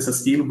 since this is a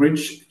steel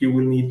bridge, you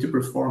will need to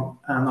perform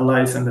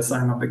analyze and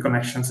design of the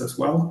connections as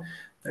well.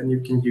 Then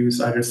you can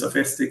use either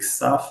Sophistic,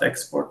 SAF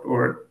export,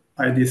 or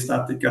Idea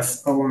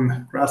Statica's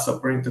own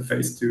Grasshopper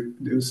interface to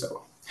do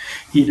so.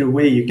 Either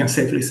way, you can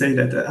safely say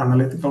that the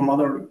analytical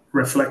model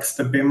reflects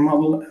the BIM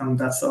model, and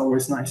that's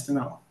always nice to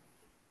know.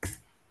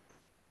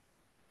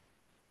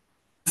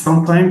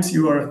 Sometimes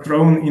you are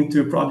thrown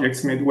into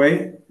projects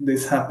midway.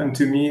 This happened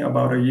to me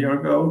about a year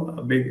ago,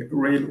 a big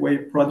railway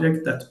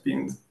project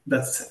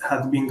that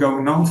had been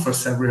going on for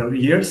several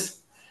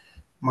years.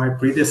 My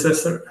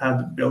predecessor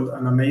had built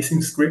an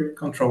amazing script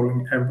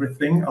controlling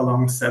everything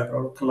along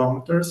several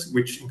kilometers,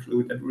 which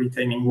included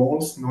retaining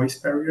walls, noise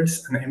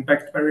barriers, and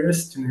impact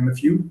barriers, to name a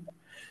few.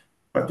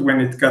 But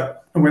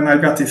when I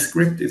got this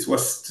script, it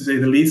was, to say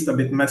the least, a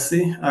bit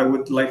messy. I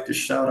would like to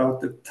shout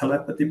out the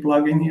telepathy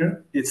plugin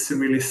here. It's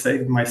really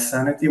saved my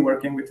sanity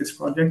working with this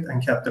project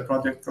and kept the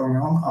project going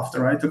on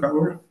after I took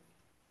over.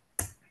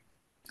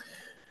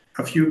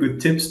 A few good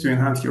tips to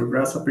enhance your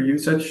Grasshopper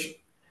usage.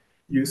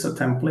 Use a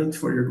template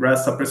for your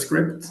Grasshopper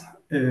script.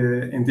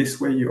 In this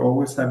way, you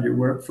always have your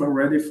workflow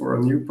ready for a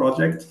new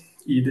project.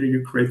 Either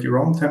you create your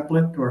own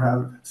template or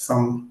have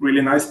some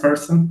really nice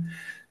person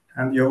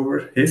hand you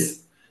over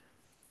his.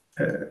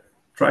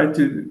 Try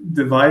to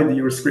divide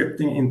your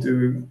scripting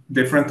into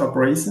different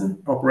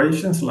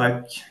operations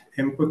like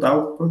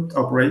input-output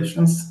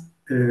operations.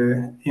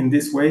 In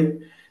this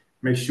way,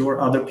 make sure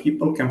other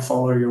people can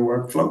follow your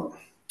workflow.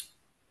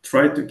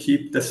 Try to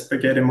keep the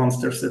spaghetti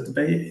monsters at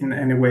bay in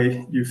any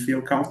way you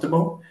feel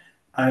comfortable.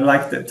 I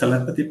like the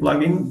telepathy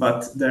plugin,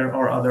 but there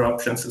are other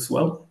options as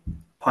well.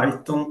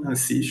 Python and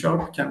C#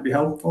 can be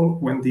helpful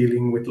when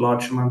dealing with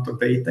large amount of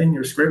data in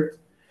your script,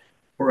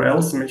 or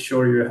else make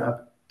sure you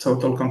have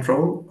total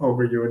control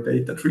over your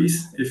data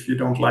trees if you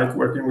don't like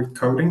working with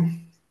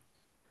coding.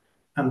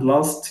 And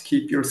last,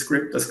 keep your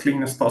script as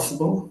clean as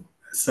possible,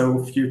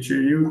 so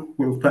future you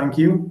will thank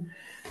you.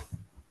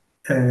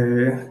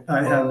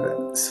 I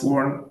have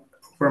sworn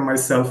for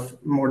myself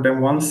more than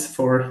once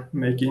for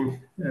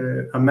making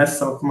a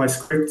mess of my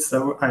script,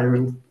 so I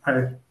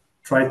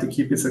try to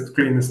keep it as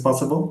clean as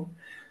possible.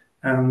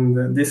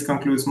 And this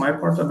concludes my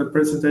part of the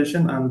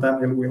presentation, and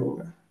Daniel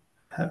will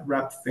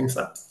wrap things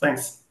up.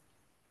 Thanks.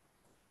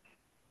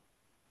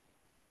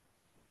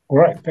 All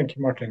right, thank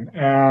you, Martin.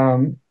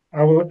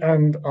 I will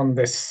end on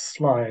this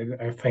slide,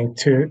 I think,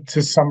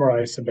 to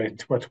summarize a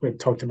bit what we've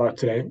talked about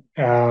today.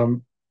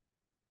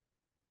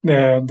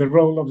 The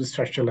role of the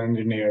structural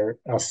engineer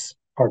as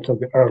part of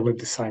the early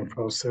design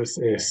process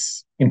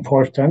is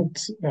important,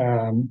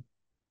 and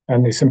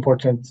it's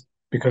important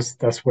because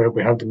that's where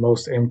we have the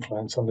most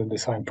influence on the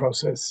design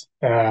process.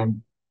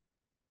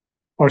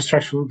 Our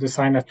structural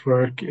design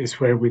network is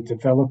where we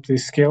develop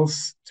these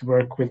skills to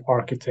work with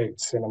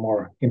architects in a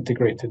more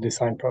integrated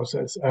design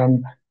process.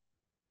 And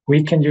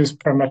we can use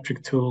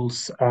parametric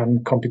tools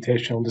and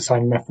computational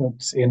design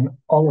methods in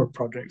our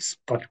projects,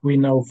 but we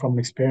know from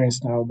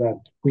experience now that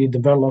we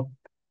develop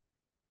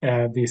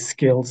these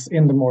skills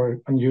in the more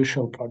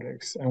unusual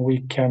projects, and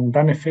we can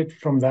benefit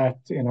from that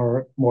in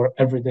our more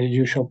everyday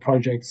usual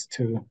projects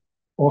to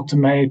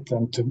automate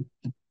and to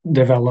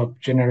develop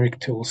generic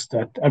tools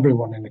that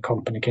everyone in the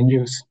company can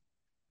use.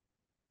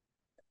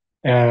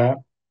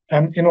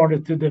 And in order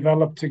to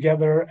develop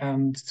together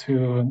and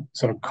to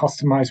sort of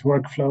customize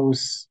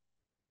workflows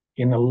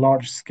in a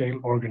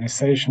large-scale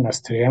organization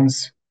as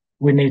Tyréns,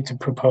 we need to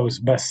propose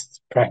best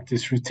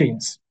practice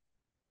routines.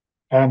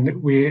 And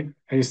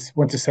I just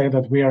want to say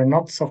that we are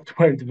not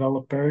software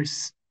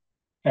developers,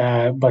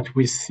 but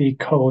we see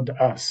code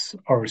as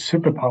our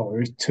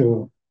superpower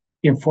to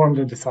inform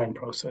the design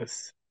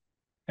process.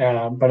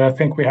 But I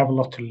think we have a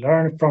lot to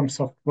learn from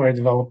software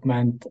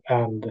development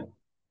and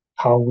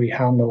how we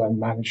handle and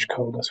manage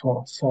code as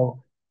well.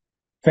 So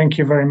thank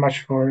you very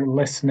much for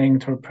listening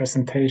to our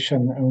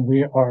presentation, and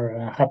we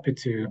are happy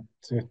to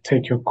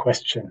take your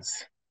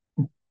questions.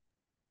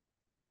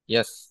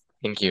 Yes,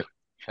 thank you.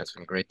 It has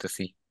been great to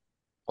see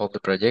all the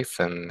projects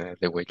and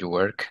the way you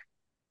work.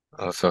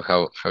 Also,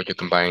 how you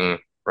combine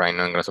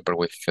Rhino and Grasshopper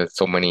with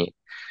so many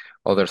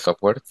other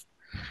softwares.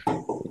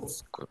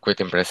 It's quite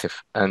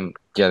impressive. And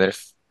yeah,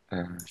 there's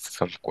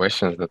some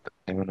questions that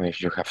I don't know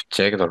if you have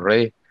checked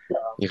already.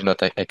 If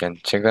not, I can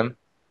check them.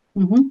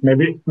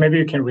 Mm-hmm. Maybe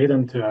you can read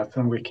them to us,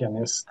 and we can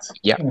just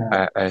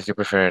as you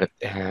prefer.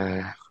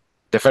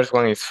 The first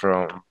one is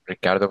from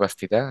Ricardo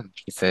Bastida.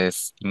 He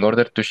says, in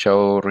order to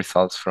show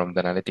results from the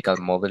analytical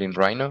model in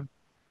Rhino,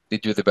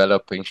 did you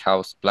develop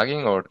in-house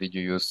plugin or did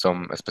you use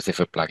some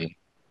specific plugin?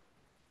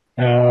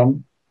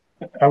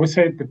 I would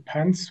say it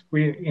depends.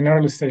 In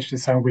early stage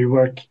design, we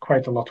work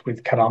quite a lot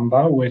with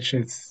Caramba, which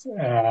is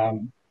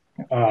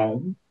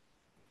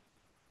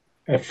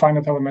a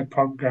finite element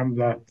program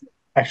that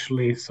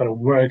actually sort of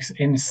works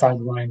inside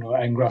Rhino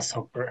and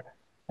Grasshopper.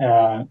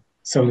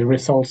 So the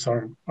results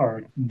are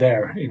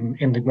there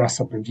in the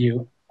Grasshopper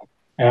view.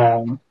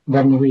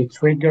 Then we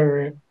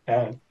trigger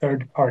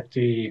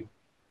third-party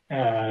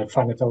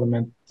finite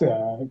element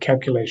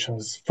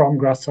calculations from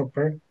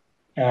Grasshopper,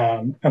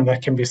 and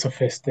that can be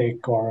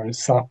sophistic or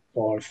SAP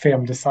or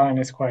FEM design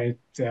is quite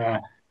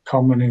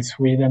common in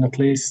Sweden, at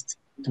least,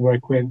 to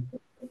work with.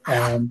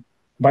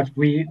 But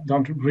we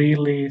don't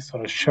really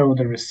sort of show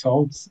the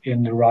results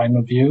in the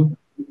Rhino view,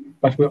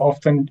 but we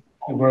often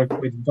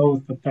work with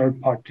both the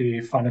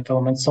third-party finite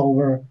element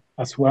solver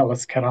as well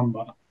as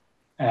Caramba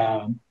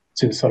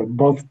to sort of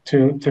both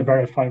to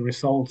verify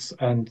results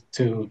and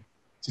to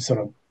sort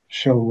of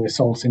show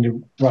results in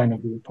the Rhino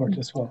report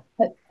as well.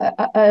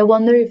 I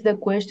wonder if the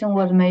question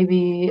was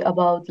maybe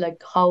about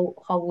like how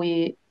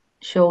we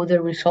show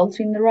the results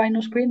in the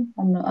Rhino screen.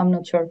 I'm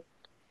not sure.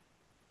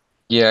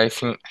 Yeah, I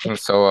think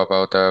so.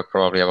 About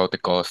probably about the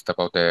cost,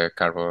 about the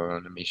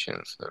carbon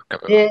emissions. Or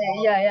carbon...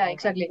 Yeah,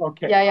 exactly.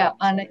 Okay. Yeah,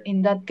 and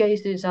in that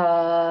case, is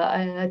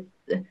now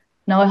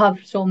I have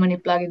so many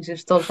plugins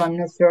installed, so I'm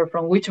not sure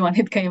from which one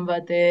it came,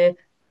 but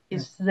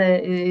is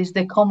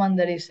the command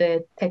that is a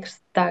text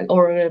tag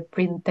or a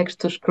print text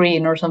to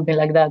screen or something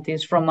like that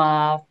is from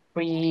a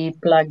free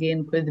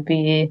plugin, could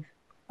be.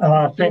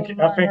 I think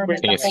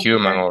it's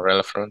human or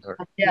relevant or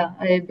yeah,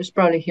 it's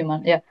probably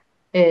human.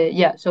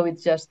 Yeah, so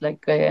it's just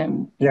like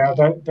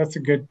that's a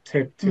good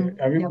tip too.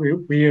 I mean,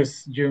 we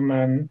use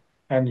human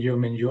and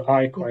human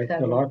UI quite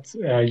a lot.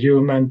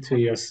 Human to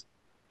just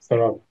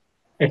sort of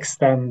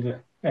extend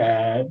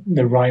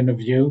the Rhino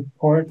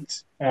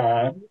viewport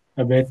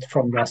a bit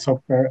from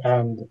Grasshopper,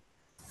 and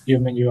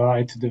human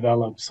UI to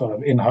develop sort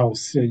of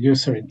in-house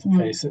user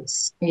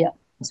interfaces.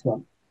 As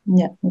well.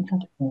 Yeah,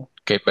 exactly.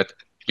 Okay, but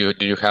do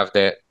you have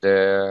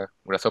the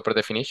Grasshopper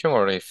definition,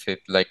 or is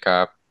it like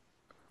a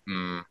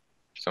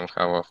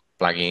somehow a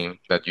plugin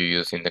that you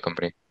use in the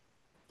company?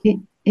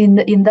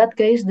 In that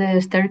case,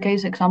 the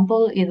staircase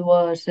example, it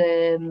was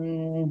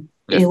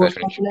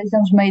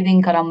calculations made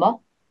in Caramba,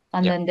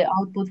 and then the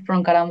output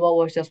from Caramba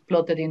was just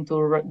plotted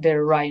into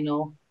the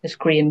Rhino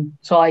screen.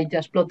 So I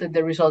just plotted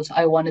the results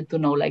I wanted to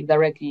know, like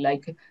directly,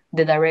 like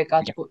the direct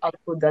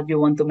output that you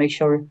want to make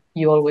sure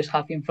you always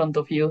have in front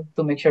of you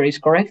to make sure it's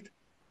correct.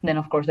 then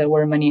of course there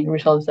were many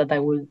results that I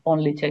would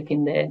only check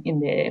in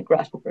the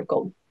Grasshopper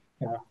code.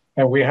 Yeah,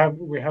 and we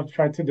have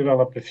tried to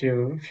develop a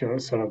few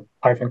sort of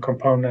Python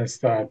components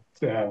that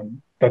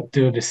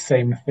do the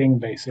same thing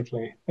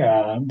basically,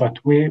 but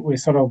we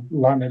sort of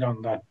landed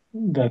on that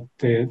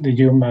the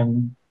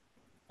human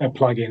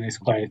plugin is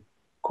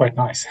quite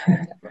nice.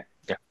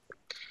 Yeah,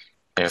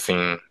 I've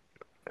seen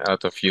a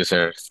lot of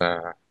users,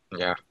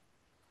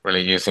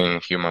 really using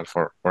human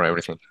for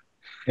everything.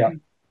 Yeah.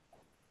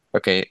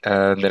 Okay,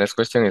 the next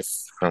question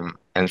is from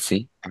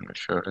NC. I'm not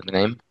sure of the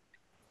name.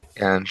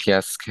 And he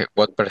asks,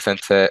 what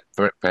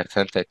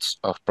percentage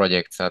of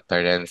projects at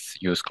Tyréns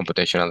use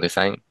computational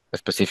design,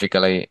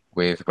 specifically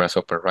with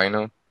Grasshopper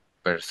Rhino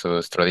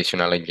versus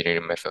traditional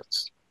engineering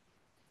methods?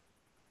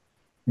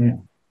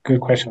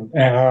 Good question.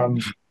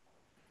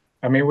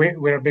 I mean,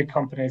 we're a big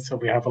company, so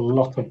we have a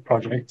lot of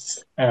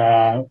projects,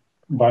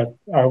 but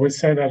I would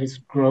say that it's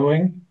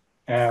growing.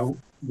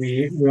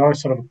 We are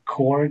sort of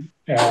core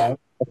of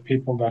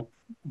people that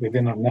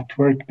within our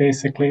network,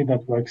 basically,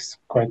 that works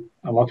quite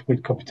a lot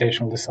with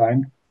computational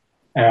design.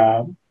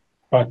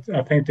 But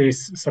I think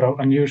these sort of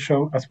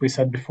unusual, as we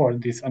said before,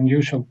 these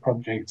unusual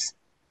projects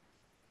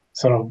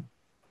sort of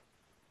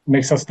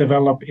makes us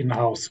develop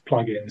in-house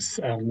plugins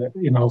and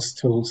in-house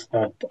tools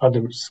that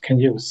others can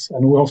use.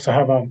 And we also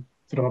have a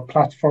sort of a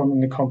platform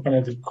in the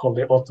company that called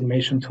the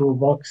Automation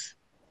Toolbox.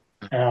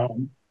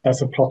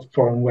 That's a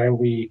platform where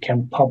we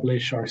can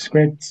publish our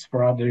scripts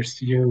for others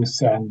to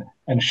use and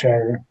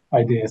share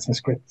ideas and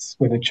scripts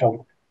with each other.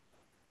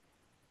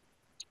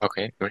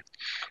 Okay, great.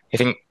 I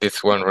think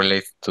this one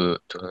relates to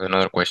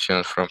another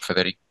question from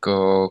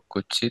Federico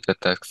Cucci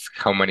that asks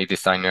how many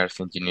designers,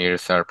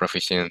 engineers are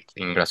proficient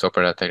in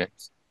Grasshopper at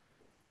Tyréns?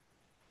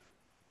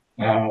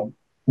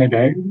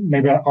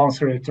 Maybe I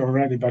answered it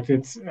already, but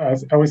it's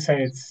I would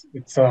say it's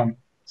sort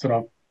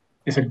of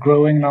it's a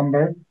growing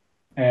number.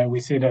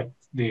 We see that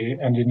the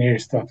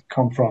engineers that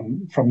come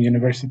from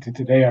university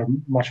today are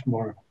much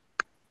more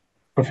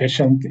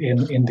proficient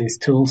in these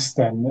tools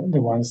than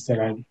the ones that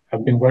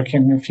have been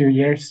working a few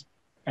years.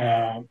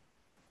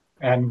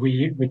 And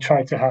we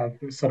try to have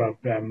sort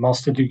of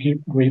master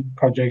degree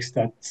projects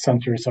that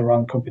centers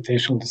around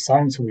computational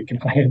design, so we can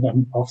hire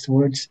them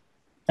afterwards.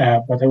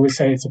 But I would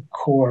say it's a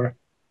core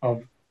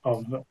of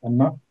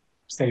not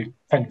say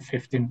 10,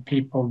 15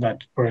 people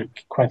that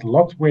work quite a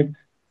lot with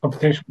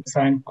computational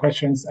design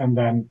questions, and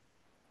then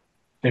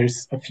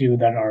there's a few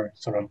that are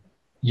sort of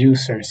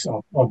users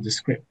of the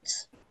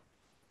scripts.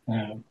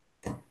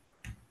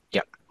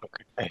 Yeah,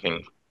 okay. I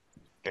think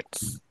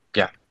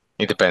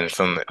it depends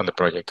on the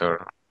project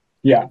or.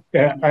 Yeah,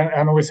 and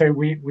I would say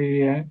we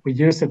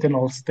use it in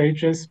all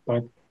stages,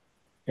 but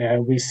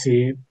we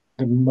see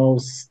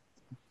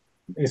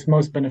it's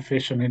most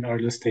beneficial in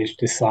early stage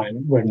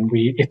design when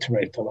we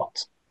iterate a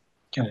lot.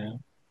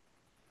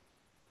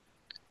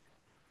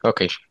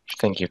 Okay,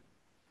 thank you.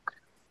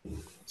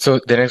 So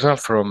the next one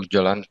from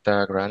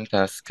Yolanta Grant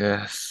asks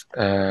us,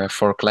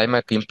 for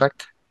climate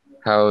impact,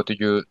 how do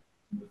you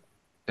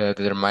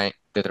determine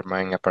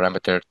a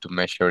parameter to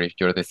measure if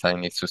your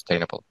design is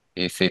sustainable?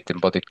 Is it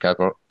embodied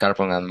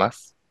carbon and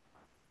mass?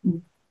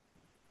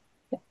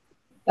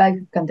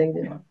 I can take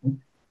this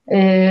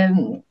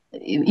one.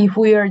 If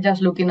we are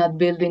just looking at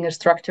building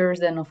structures,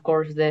 then of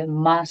course the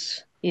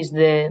mass is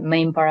the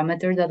main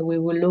parameter that we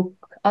will look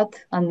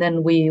at, and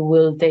then we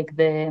will take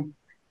the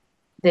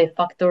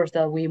factors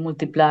that we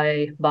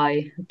multiply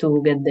by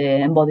to get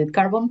the embodied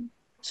carbon.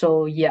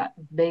 So yeah,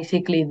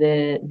 basically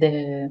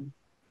the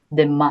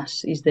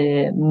mass is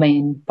the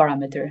main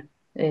parameter.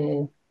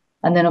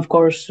 And then of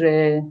course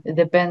it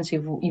depends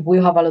if we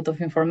have a lot of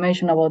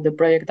information about the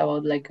project,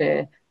 about like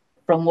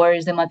from where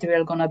is the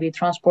material going to be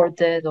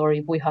transported, or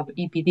if we have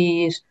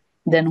EPDs,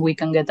 then we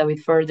can get a bit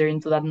further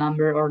into that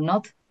number or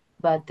not.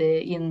 But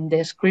in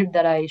the script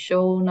that I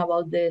shown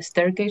about the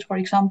staircase, for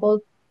example,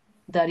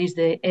 that is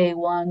the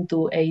A1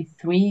 to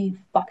A3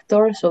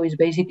 factor. So it's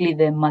basically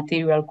the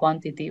material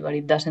quantity, but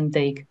it doesn't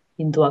take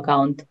into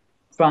account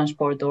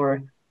transport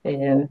or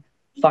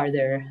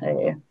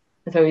further.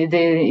 So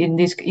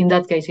in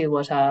that case, it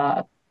was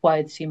a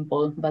quite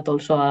simple, but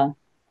also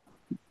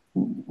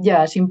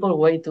a simple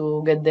way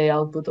to get the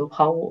output of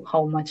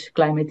how much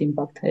climate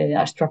impact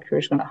a structure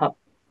is going to have.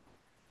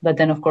 But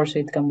then, of course,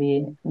 it can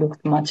be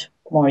looked much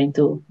more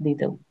into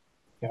detail.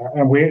 Yeah,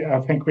 and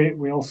I think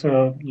we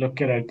also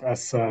look at it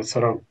as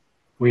sort of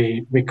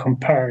we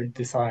compare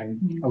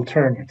design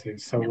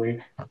alternatives. So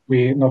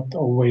we not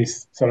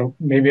always sort of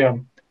maybe a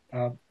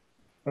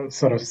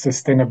sort of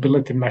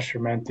sustainability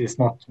measurement is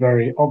not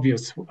very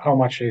obvious. How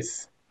much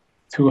is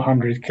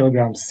 200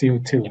 kilograms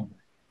CO2?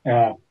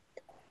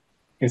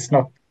 It's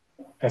not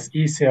as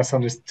easy as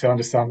to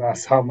understand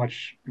as how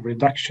much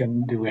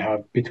reduction do we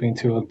have between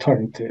two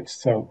alternatives.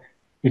 So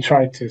we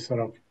try to sort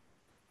of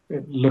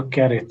look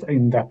at it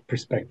in that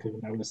perspective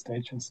in early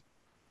stages.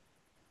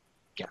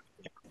 Yeah.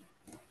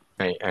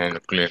 I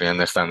clearly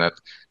understand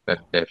that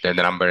the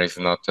number is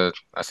not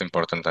as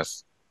important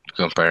as to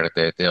compare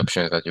the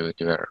options that you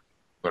are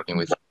working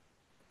with.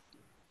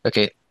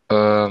 Okay.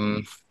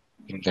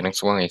 The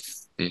next one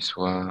is this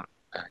one.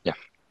 Yeah.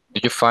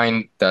 Did you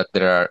find that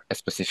there are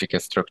specific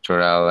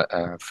structural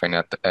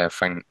finite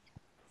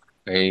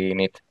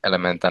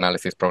element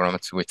analysis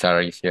programs which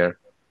are easier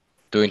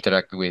to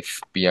interact with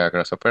via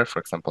Grasshopper, for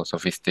example,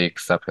 Sophistic,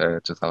 SAP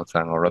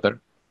 2000 or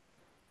other?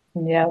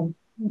 Yeah,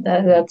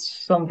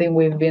 that's something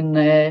we've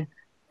been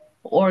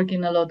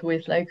working a lot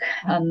with, like,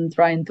 and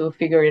trying to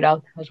figure it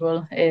out as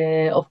well.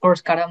 Of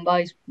course,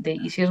 Caramba is the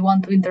easiest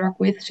one to interact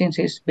with since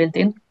it's built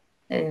in.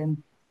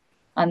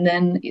 And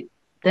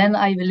then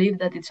I believe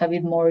that it's a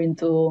bit more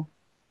into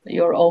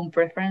your own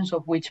preference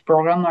of which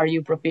program are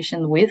you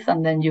proficient with,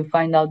 and then you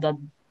find out that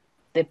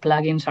the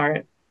plugins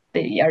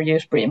they are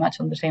used pretty much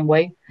on the same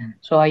way.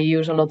 So I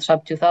use a lot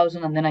SAP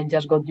 2000, and then I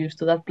just got used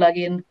to that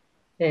plugin.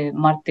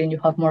 Martin, you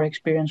have more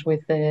experience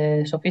with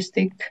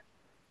Sophistic.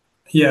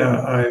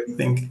 Yeah, I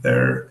think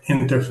their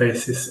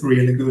interface is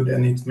really good,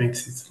 and it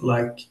makes it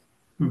like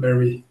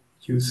very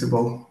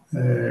usable.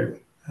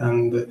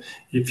 And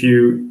if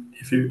you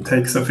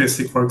take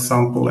Sophistic, for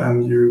example,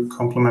 and you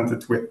complement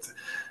it with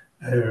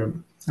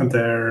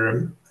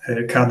their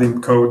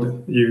CADIM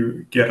code,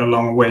 you get a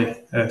long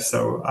way.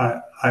 So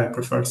I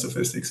prefer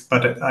Sophistics,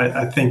 but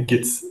I think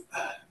it's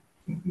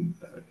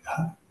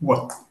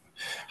what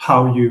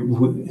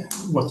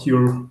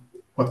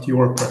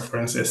your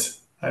preference is.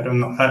 I don't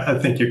know. I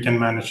think you can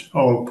manage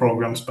all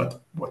programs,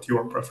 but what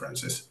your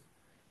preference is.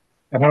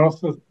 And I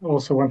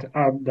also want to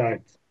add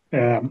that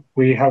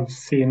we have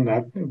seen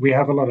that we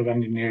have a lot of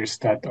engineers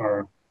that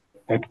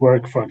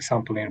work, for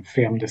example, in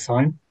film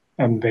design,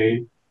 and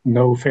they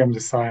know film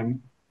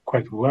design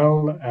quite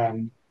well,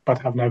 but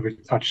have never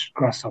touched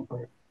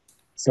Grasshopper.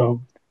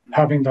 So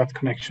having that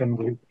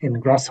connection in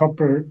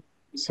Grasshopper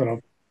sort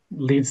of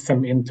leads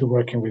them into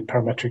working with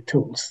parametric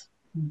tools.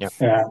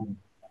 Yeah.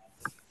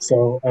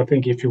 So I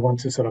think if you want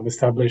to sort of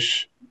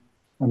establish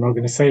an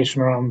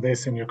organization around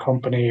this in your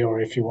company,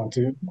 or if you want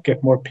to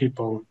get more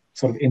people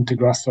sort of into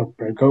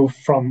Grasshopper,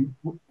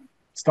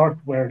 start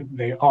where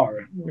they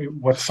are.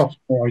 What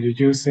software are you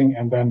using,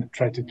 and then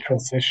try to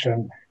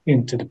transition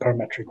into the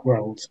parametric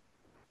world,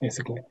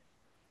 basically.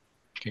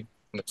 Okay,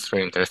 that's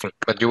very interesting.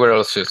 But you were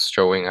also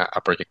showing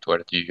a project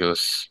where you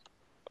use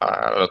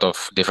a lot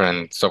of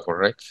different software,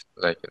 right?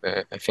 Like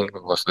I think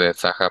it was the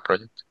Saga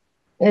project.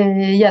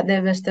 Yeah,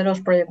 the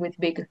Vesteros project with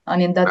Big.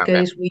 And in that Okay.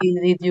 case, we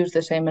did use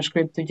the same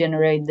script to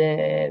generate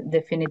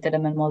the finite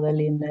element model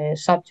in the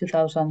SAP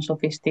 2000,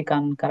 Sophistic,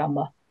 and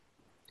Caramba.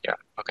 Yeah,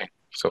 okay.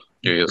 So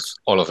you use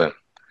all of them.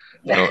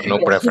 No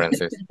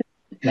preferences.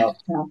 No,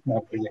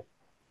 not really.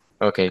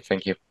 Okay,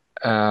 thank you.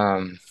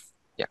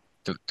 Yeah,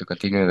 to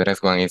continue, the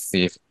next one is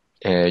if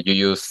you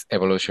use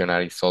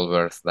evolutionary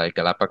solvers like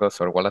Galapagos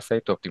or Wallace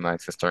to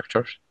optimize the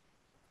structures.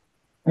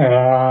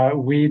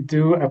 We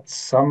do at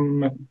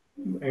some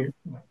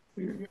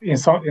in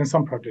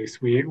some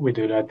projects we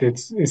do that.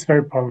 It's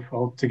very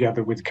powerful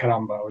together with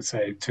Caramba, I would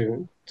say,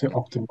 to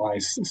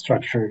optimize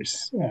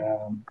structures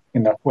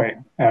in that way.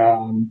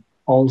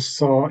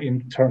 Also,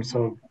 in terms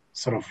of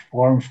sort of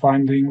form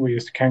finding, we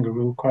use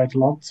Kangaroo quite a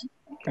lot,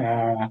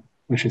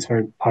 which is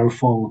very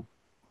powerful,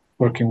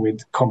 working with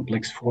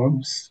complex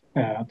forms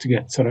to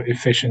get sort of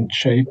efficient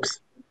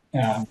shapes.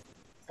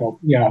 So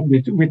yeah,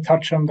 we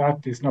touch on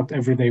that. It's not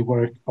everyday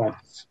work, but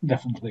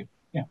definitely,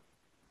 yeah.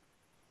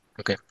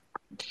 Okay.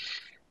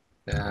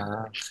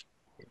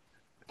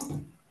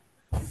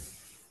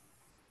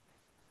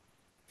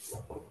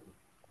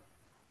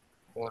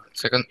 1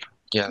 second.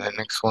 Yeah, the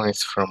next one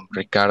is from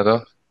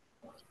Ricardo.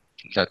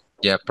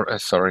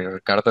 Sorry,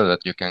 Ricardo,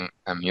 that you can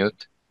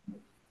unmute.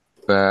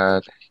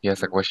 But he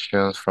has a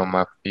question from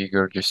a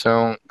figure you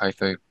saw. I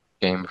thought it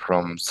came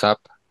from SAP,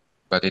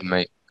 but it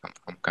may come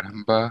from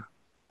Caramba.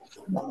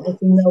 I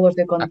think that was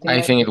the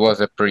I think it was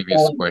the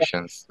previous Yeah.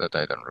 questions that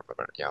I don't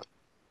remember. Yeah.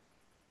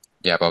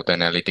 Yeah, about the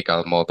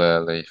analytical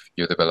model if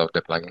you develop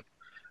the plugin.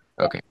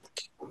 Okay.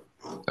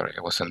 Sorry,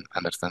 I wasn't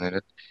understanding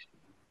it.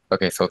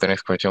 Okay, so the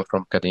next question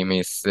from Kadim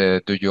is,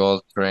 do you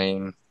all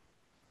train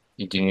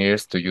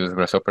engineers to use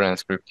Grasshopper and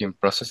scripting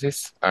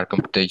processes? Are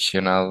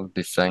computational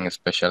design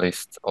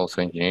specialists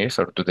also engineers,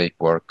 or do they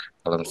work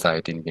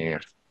alongside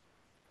engineers?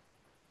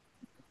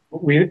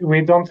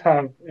 We don't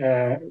have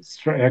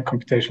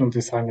computational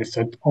designers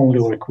that only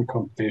work with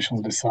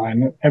computational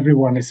design.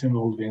 Everyone is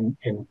involved in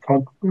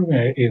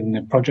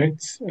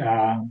projects,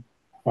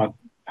 but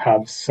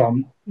have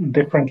some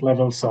different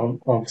levels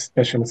of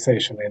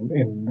specialization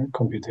in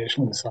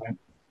computational design.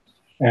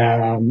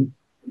 And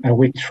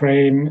we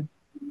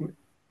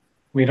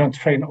don't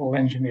train all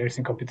engineers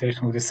in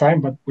computational design,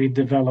 but we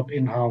develop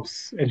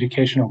in-house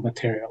educational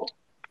material.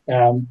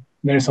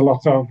 There's a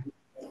lot of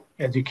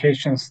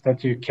educations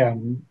that you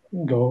can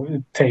go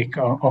take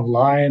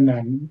online,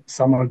 and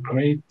some are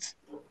great,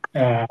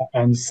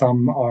 and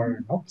some are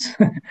not.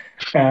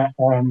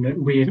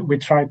 And we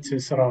try to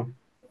sort of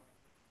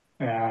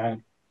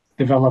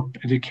develop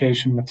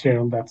education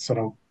material that sort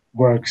of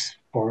works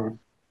for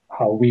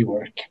how we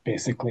work,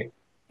 basically.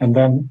 And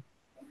then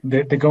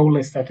the goal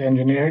is that the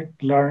engineer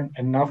learn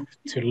enough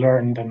to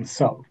learn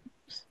themselves.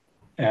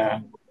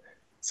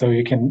 So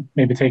you can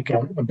maybe take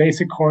a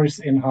basic course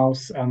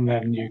in-house, and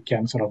then you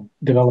can sort of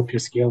develop your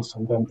skills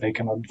and then take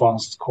an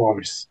advanced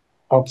course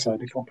outside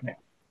the company.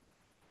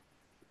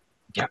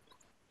 Yeah.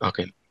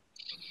 Okay.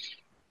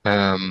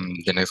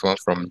 The next one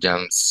from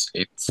Jans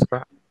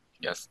Itzra.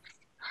 Yes.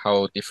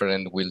 How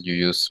different will you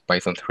use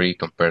Python 3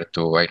 compared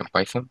to Iron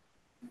Python?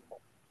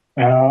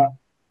 The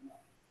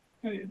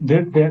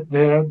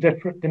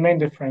main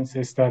difference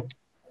is that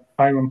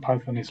Iron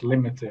Python is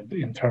limited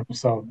in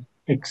terms of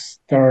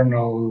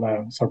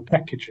external sort of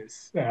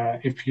packages.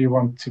 If you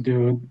want to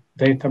do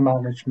data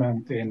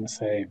management in,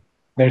 say,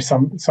 there's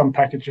some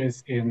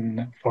packages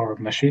in for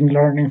machine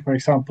learning, for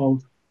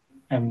example,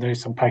 and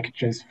there's some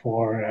packages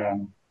for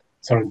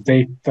sort of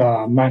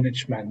data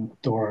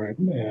management or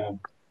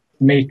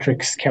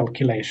matrix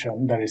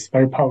calculation that is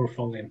very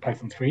powerful in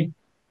Python 3,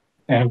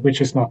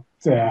 which is not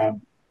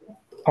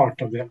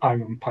part of the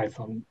Iron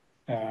Python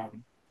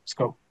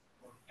scope.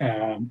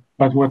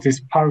 But what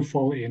is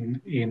powerful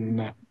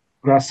in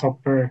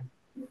Grasshopper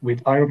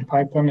with Iron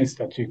Python is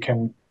that you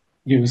can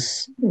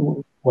use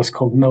what's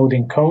called node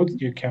in code.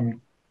 You can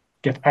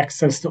get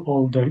access to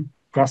all the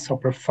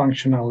Grasshopper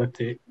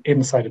functionality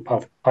inside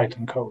the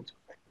Python code,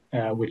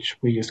 which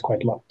we use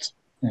quite a lot.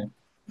 Yeah.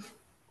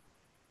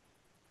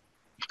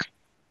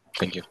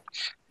 Thank you.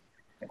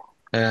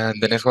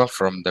 And the next one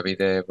from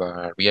Davide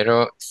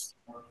Barbiero is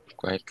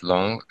quite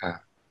long,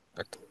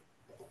 but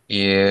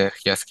he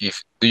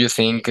asks do you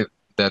think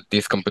that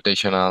this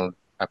computational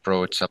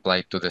approach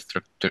applied to the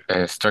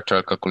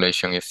structural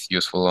calculation is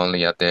useful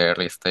only at the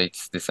early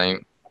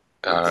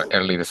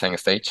design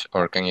stage,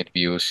 or can it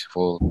be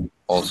useful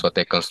also at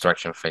the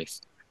construction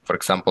phase? For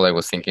example, I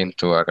was thinking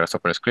to a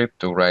Grasshopper script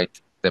to write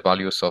the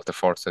values of the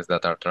forces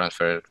that are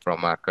transferred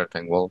from a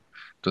curtain wall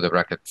to the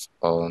brackets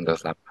on the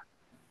slab.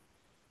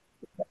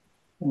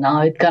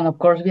 Now it can of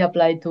course be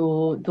applied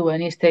to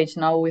any stage.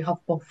 Now we have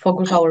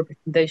focused our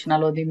presentation a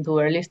lot into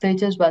early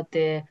stages, but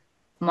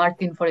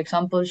Martin, for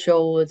example,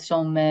 showed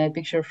some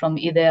pictures from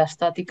Idea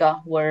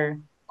Statica where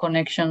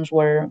connections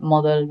were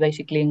modeled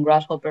basically in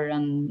Grasshopper,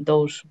 and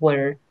those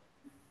were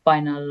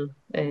final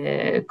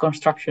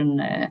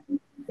construction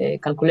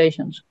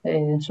calculations.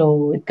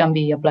 So it can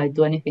be applied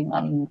to anything,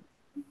 and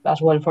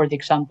as well for the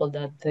example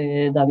that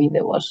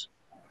Davide was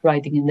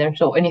writing in there.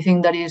 So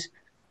anything that is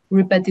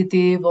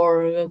repetitive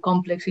or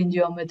complex in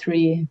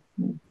geometry,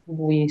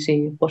 we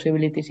see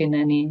possibilities in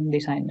any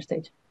design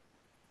stage.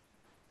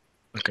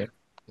 Okay,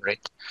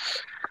 great.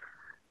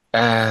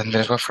 And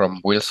there's one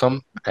from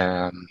Wilson.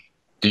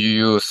 Do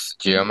you use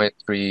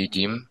geometry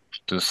gem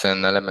to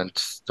send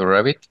elements to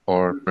Revit,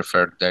 or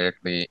prefer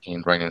directly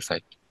in Rhino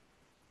side?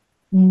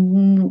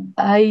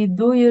 I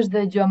do use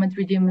the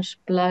Geometry Gems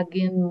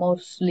plugin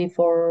mostly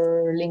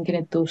for linking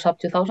it to SAP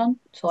 2000.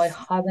 So I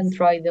haven't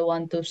tried the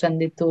one to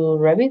send it to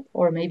Revit,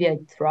 or maybe I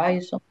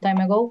tried some time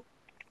ago.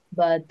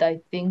 But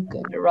I think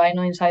the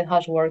Rhino inside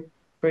has worked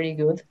pretty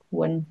good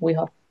when we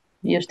have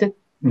used it.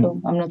 So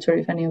I'm not sure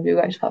if any of you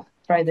guys have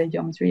tried the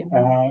Geometry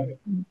Gem.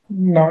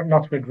 No,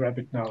 not with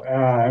Revit, no.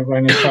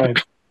 When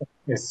inside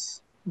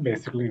is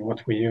basically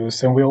what we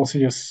use. And we also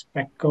use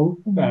Speckle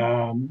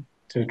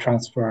to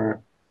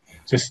transfer,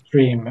 to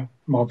stream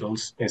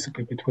models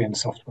basically between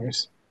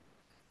softwares.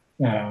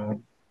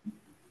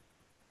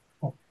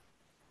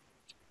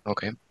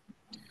 Okay.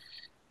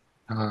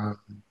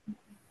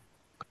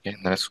 Okay,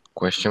 next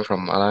question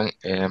from Alan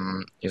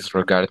is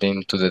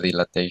regarding to the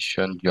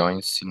dilatation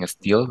joints in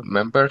steel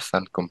members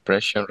and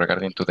compression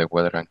regarding to the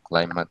weather and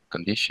climate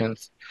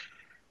conditions.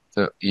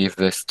 So if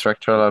the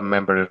structural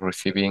member is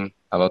receiving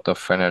a lot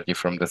of energy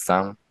from the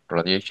sun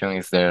radiation,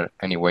 is there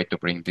any way to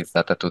bring this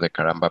data to the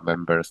Caramba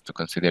members to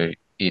consider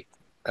it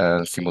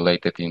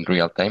simulated in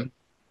real time?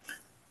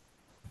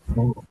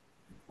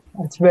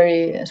 It's a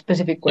very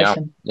specific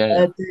question.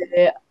 Yeah.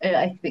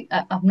 I think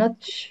I'm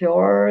not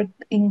sure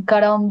in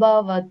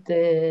Caramba,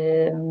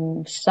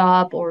 but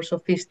SAP or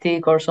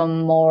Sophistic or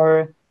some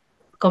more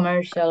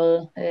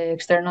commercial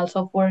external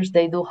softwares,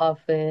 they do have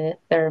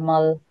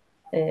thermal.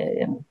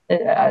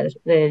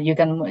 You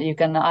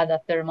can add a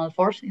thermal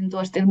force into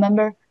a steel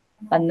member,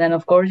 and then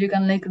of course you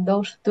can link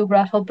those to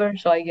Grasshopper.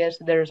 So I guess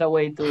there's a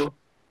way to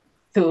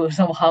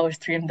somehow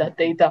stream that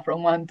data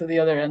from one to the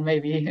other and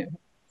maybe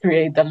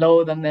create a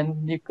load, and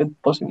then you could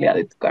possibly add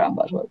it to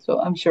Caramba as well. So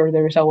I'm sure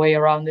there is a way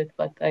around it,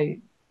 but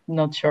I'm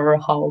not sure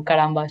how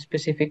Caramba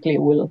specifically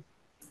will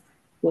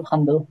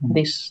handle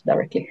this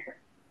directly.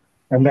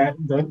 And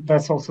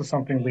that's also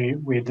something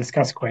we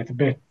discuss quite a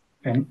bit.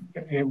 And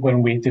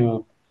when we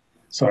do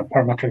sort of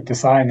parametric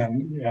design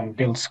and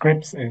build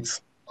scripts, it's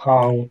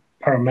how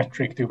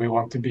parametric do we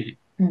want to be?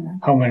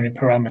 How many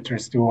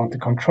parameters do we want to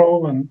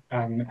control,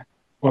 and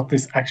what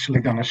is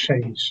actually going to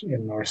change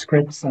in our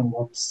scripts and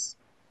what's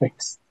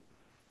fixed.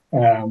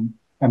 And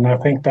I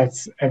think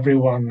that's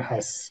everyone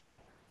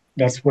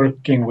that's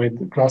working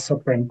with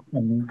Grasshopper and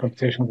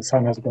computational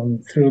design has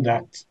gone through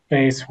that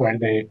phase where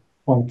they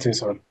want to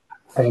sort of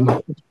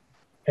parametric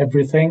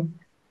everything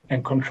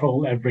and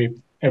control every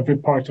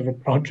part of a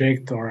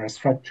project or a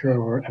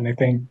structure or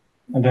anything.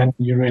 And then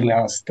you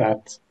realize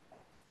that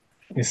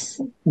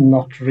is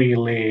not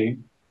really.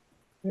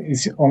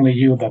 It's only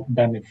you that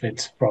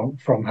benefits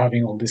from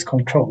having all this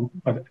control,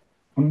 but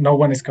no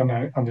one is going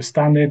to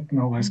understand it.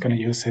 No one is going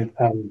to use it,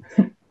 and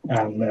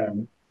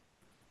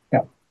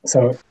yeah.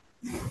 So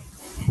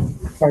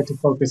try to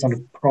focus on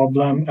the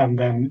problem and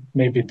then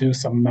maybe do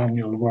some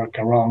manual work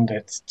around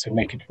it to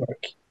make it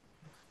work.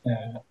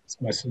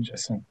 That's my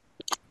suggestion.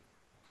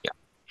 Yeah,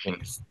 I mean,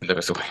 it's the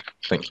best way.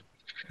 Thank you.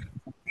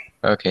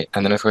 Okay,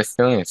 and the next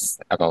question is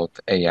about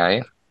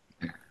AI.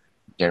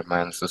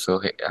 German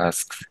Susu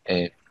asks,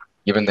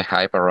 given the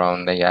hype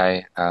around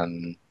AI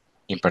and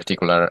in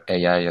particular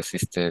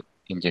AI-assisted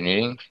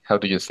engineering, how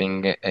do you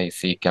think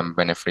AC can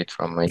benefit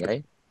from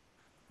AI?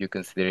 You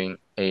considering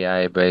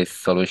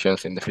AI-based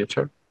solutions in the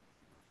future?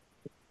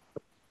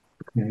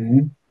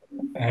 Mhm.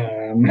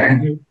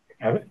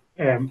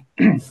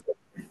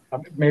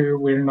 Maybe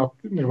we're not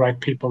the right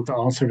people to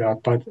answer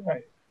that, but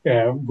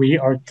we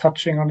are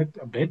touching on it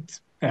a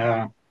bit.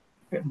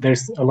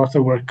 There's a lot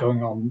of work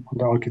going on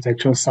the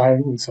architectural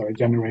side, with sort of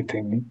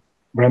generating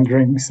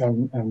renderings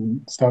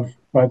and stuff.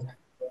 But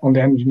on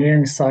the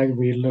engineering side,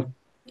 we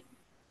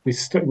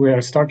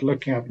are start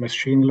looking at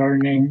machine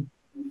learning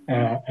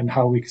and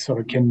how we sort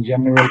of can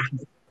generate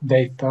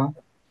data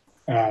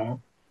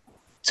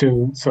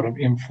to sort of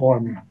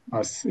inform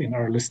us in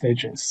early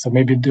stages. So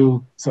maybe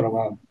do sort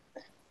of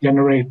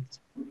generate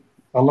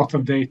a lot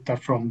of data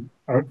from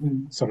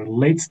sort of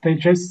late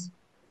stages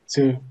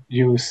to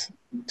use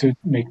to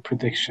make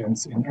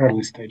predictions in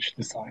early stage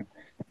design.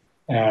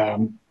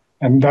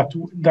 And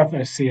that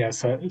I see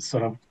as a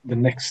sort of the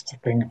next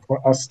thing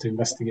for us to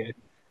investigate.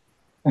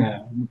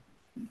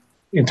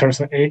 In terms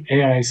of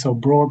AI is so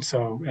broad,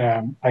 so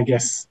I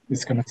guess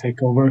it's going to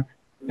take over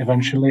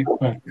eventually.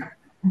 But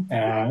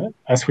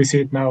as we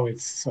see it now,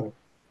 it's sort of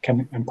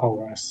can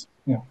empower us.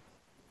 Yeah.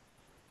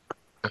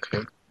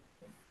 Okay.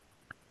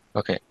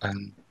 Okay,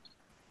 and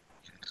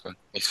next one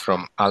is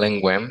from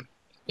Alan Wem.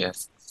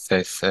 Yes,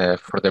 says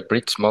for the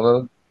bridge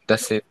model,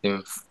 does it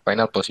in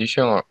final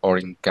position or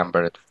in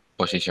cambered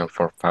position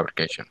for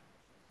fabrication?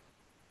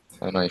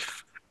 I don't know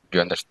if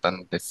you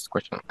understand this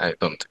question. I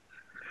don't.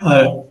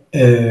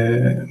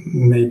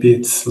 Maybe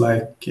it's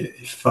like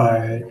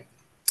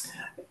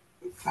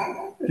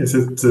is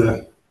it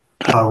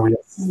how we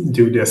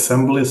do the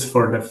assemblies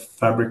for the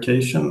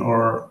fabrication,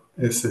 or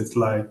is it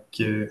like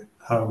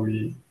how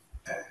we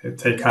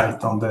take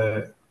height on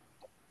the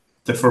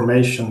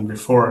deformation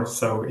before,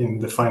 so in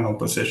the final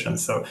position?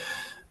 So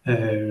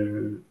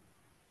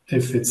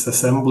if it's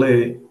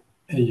assembly,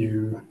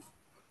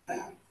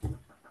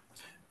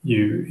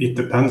 it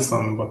depends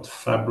on what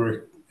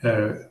fabric,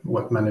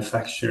 what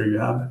manufacturer you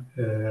have,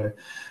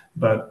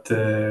 but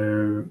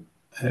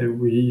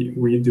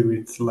we do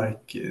it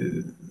like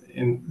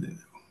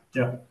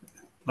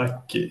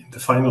like in the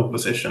final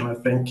position. I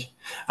think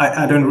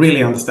I don't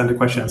really understand the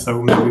question,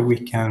 so maybe we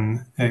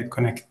can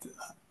connect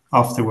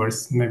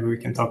afterwards. Maybe we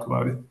can talk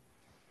about it.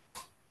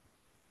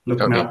 Look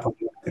me Okay. up on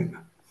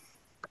LinkedIn.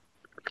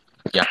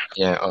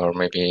 Yeah, or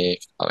maybe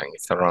if Alan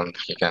is around,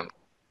 he can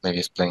maybe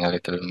explain a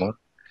little bit more.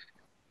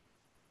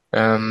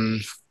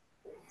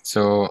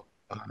 So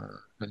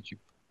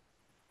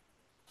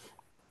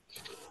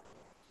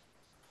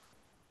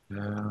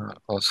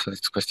also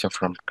this question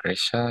from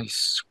Grisha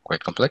is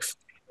quite complex.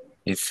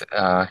 Is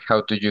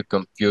how do you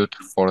compute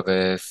for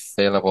the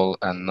saleable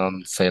and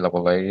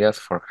non-saleable areas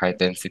for high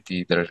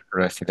density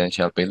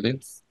residential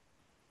buildings?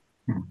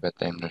 But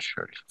I'm not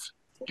sure if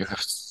you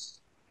have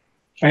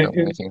shown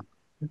anything.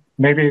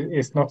 Maybe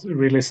it's not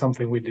really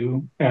something we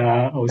do,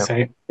 I would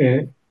say.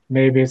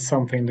 Maybe it's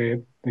something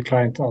the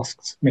client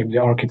asks, maybe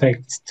the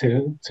architects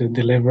to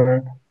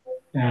deliver.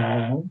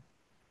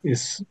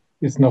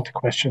 Is not a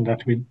question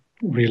that we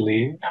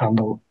really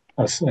handle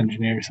as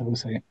engineers, I would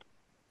say.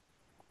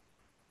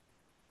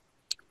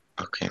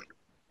 Okay.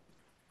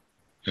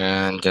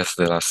 And just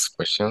the last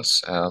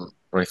questions.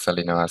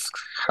 Rizalino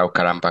asks how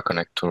Caramba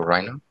connect to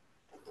Rhino.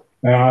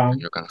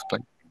 You can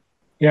explain.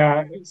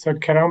 Yeah, so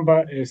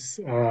Caramba is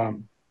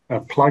a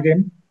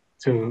plugin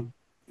to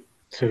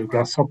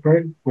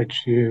Grasshopper,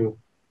 which you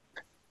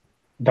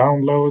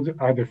download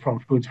either from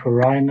Food for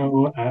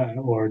Rhino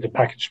or the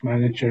package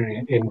manager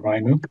in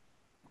Rhino.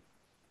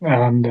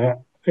 And I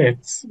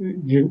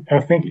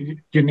think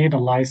you need a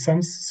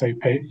license, so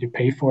you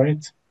pay for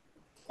it.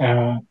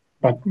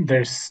 But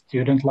there's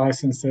student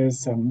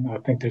licenses, and I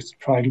think there's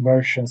trial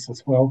versions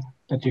as well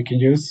that you can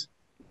use.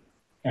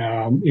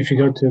 If you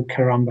go to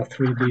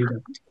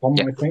caramba3d.com,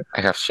 I think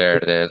I have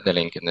shared the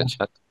link in the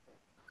chat.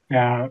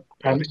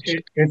 And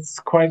it's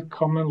quite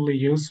commonly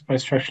used by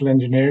structural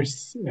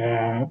engineers,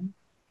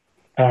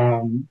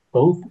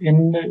 both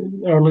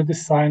in early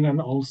design and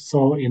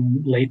also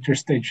in later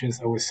stages,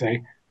 I would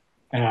say.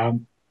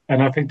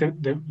 And I think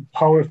the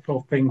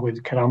powerful thing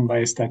with Caramba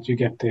is that you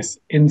get this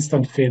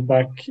instant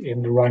feedback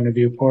in the Rhino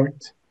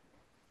viewport,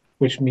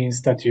 which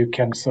means that you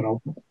can sort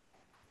of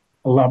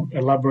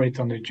elaborate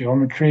on the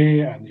geometry,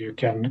 and you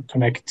can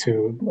connect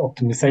to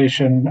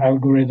optimization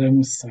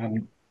algorithms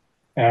and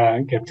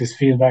get this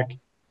feedback.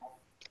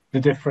 The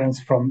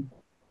difference from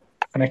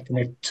connecting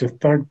it to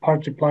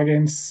third-party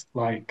plugins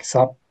like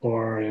SAP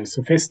or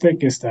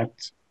Sophistic is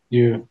that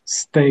you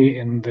stay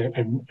in the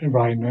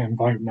Rhino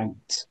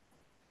environment,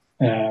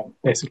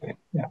 basically.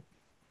 Yeah.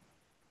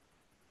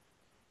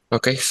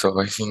 Okay, so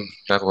I think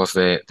that was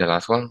the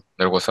last one.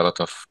 There was a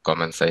lot of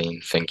comments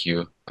saying thank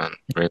you and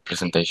great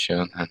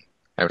presentation and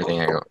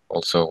everything. I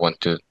also want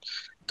to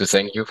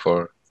thank you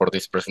for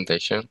this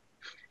presentation.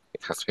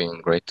 It has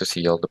been great to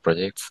see all the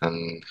projects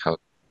and how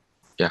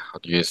to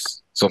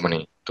use so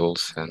many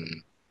tools,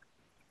 and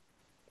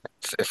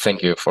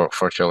thank you for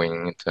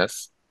showing it to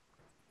us.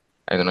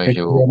 I don't know if Thank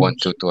you you very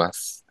want much. to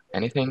ask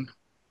anything.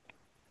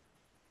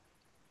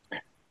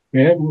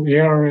 We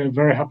are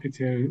very happy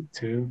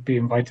to be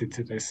invited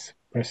to this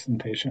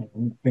presentation.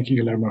 Thank you,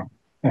 Guillermo.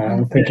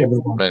 Thank you,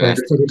 everyone, Very for nice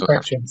the to have you.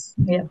 questions.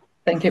 Yeah,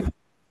 thank you.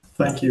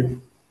 Thank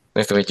you.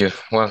 Nice to meet you.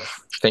 Well,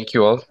 thank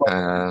you all.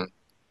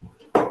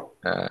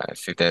 I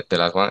see that the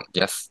last one,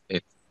 yes,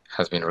 it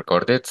has been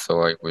recorded,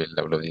 so I will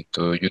upload it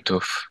to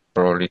YouTube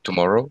probably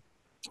tomorrow,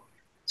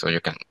 so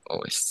you can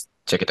always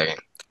check it again.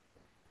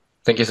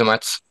 Thank you so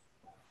much.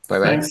 Bye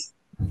bye. Thanks.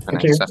 Have a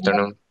Thank nice you.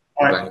 afternoon.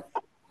 Bye. Bye.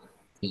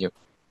 See you.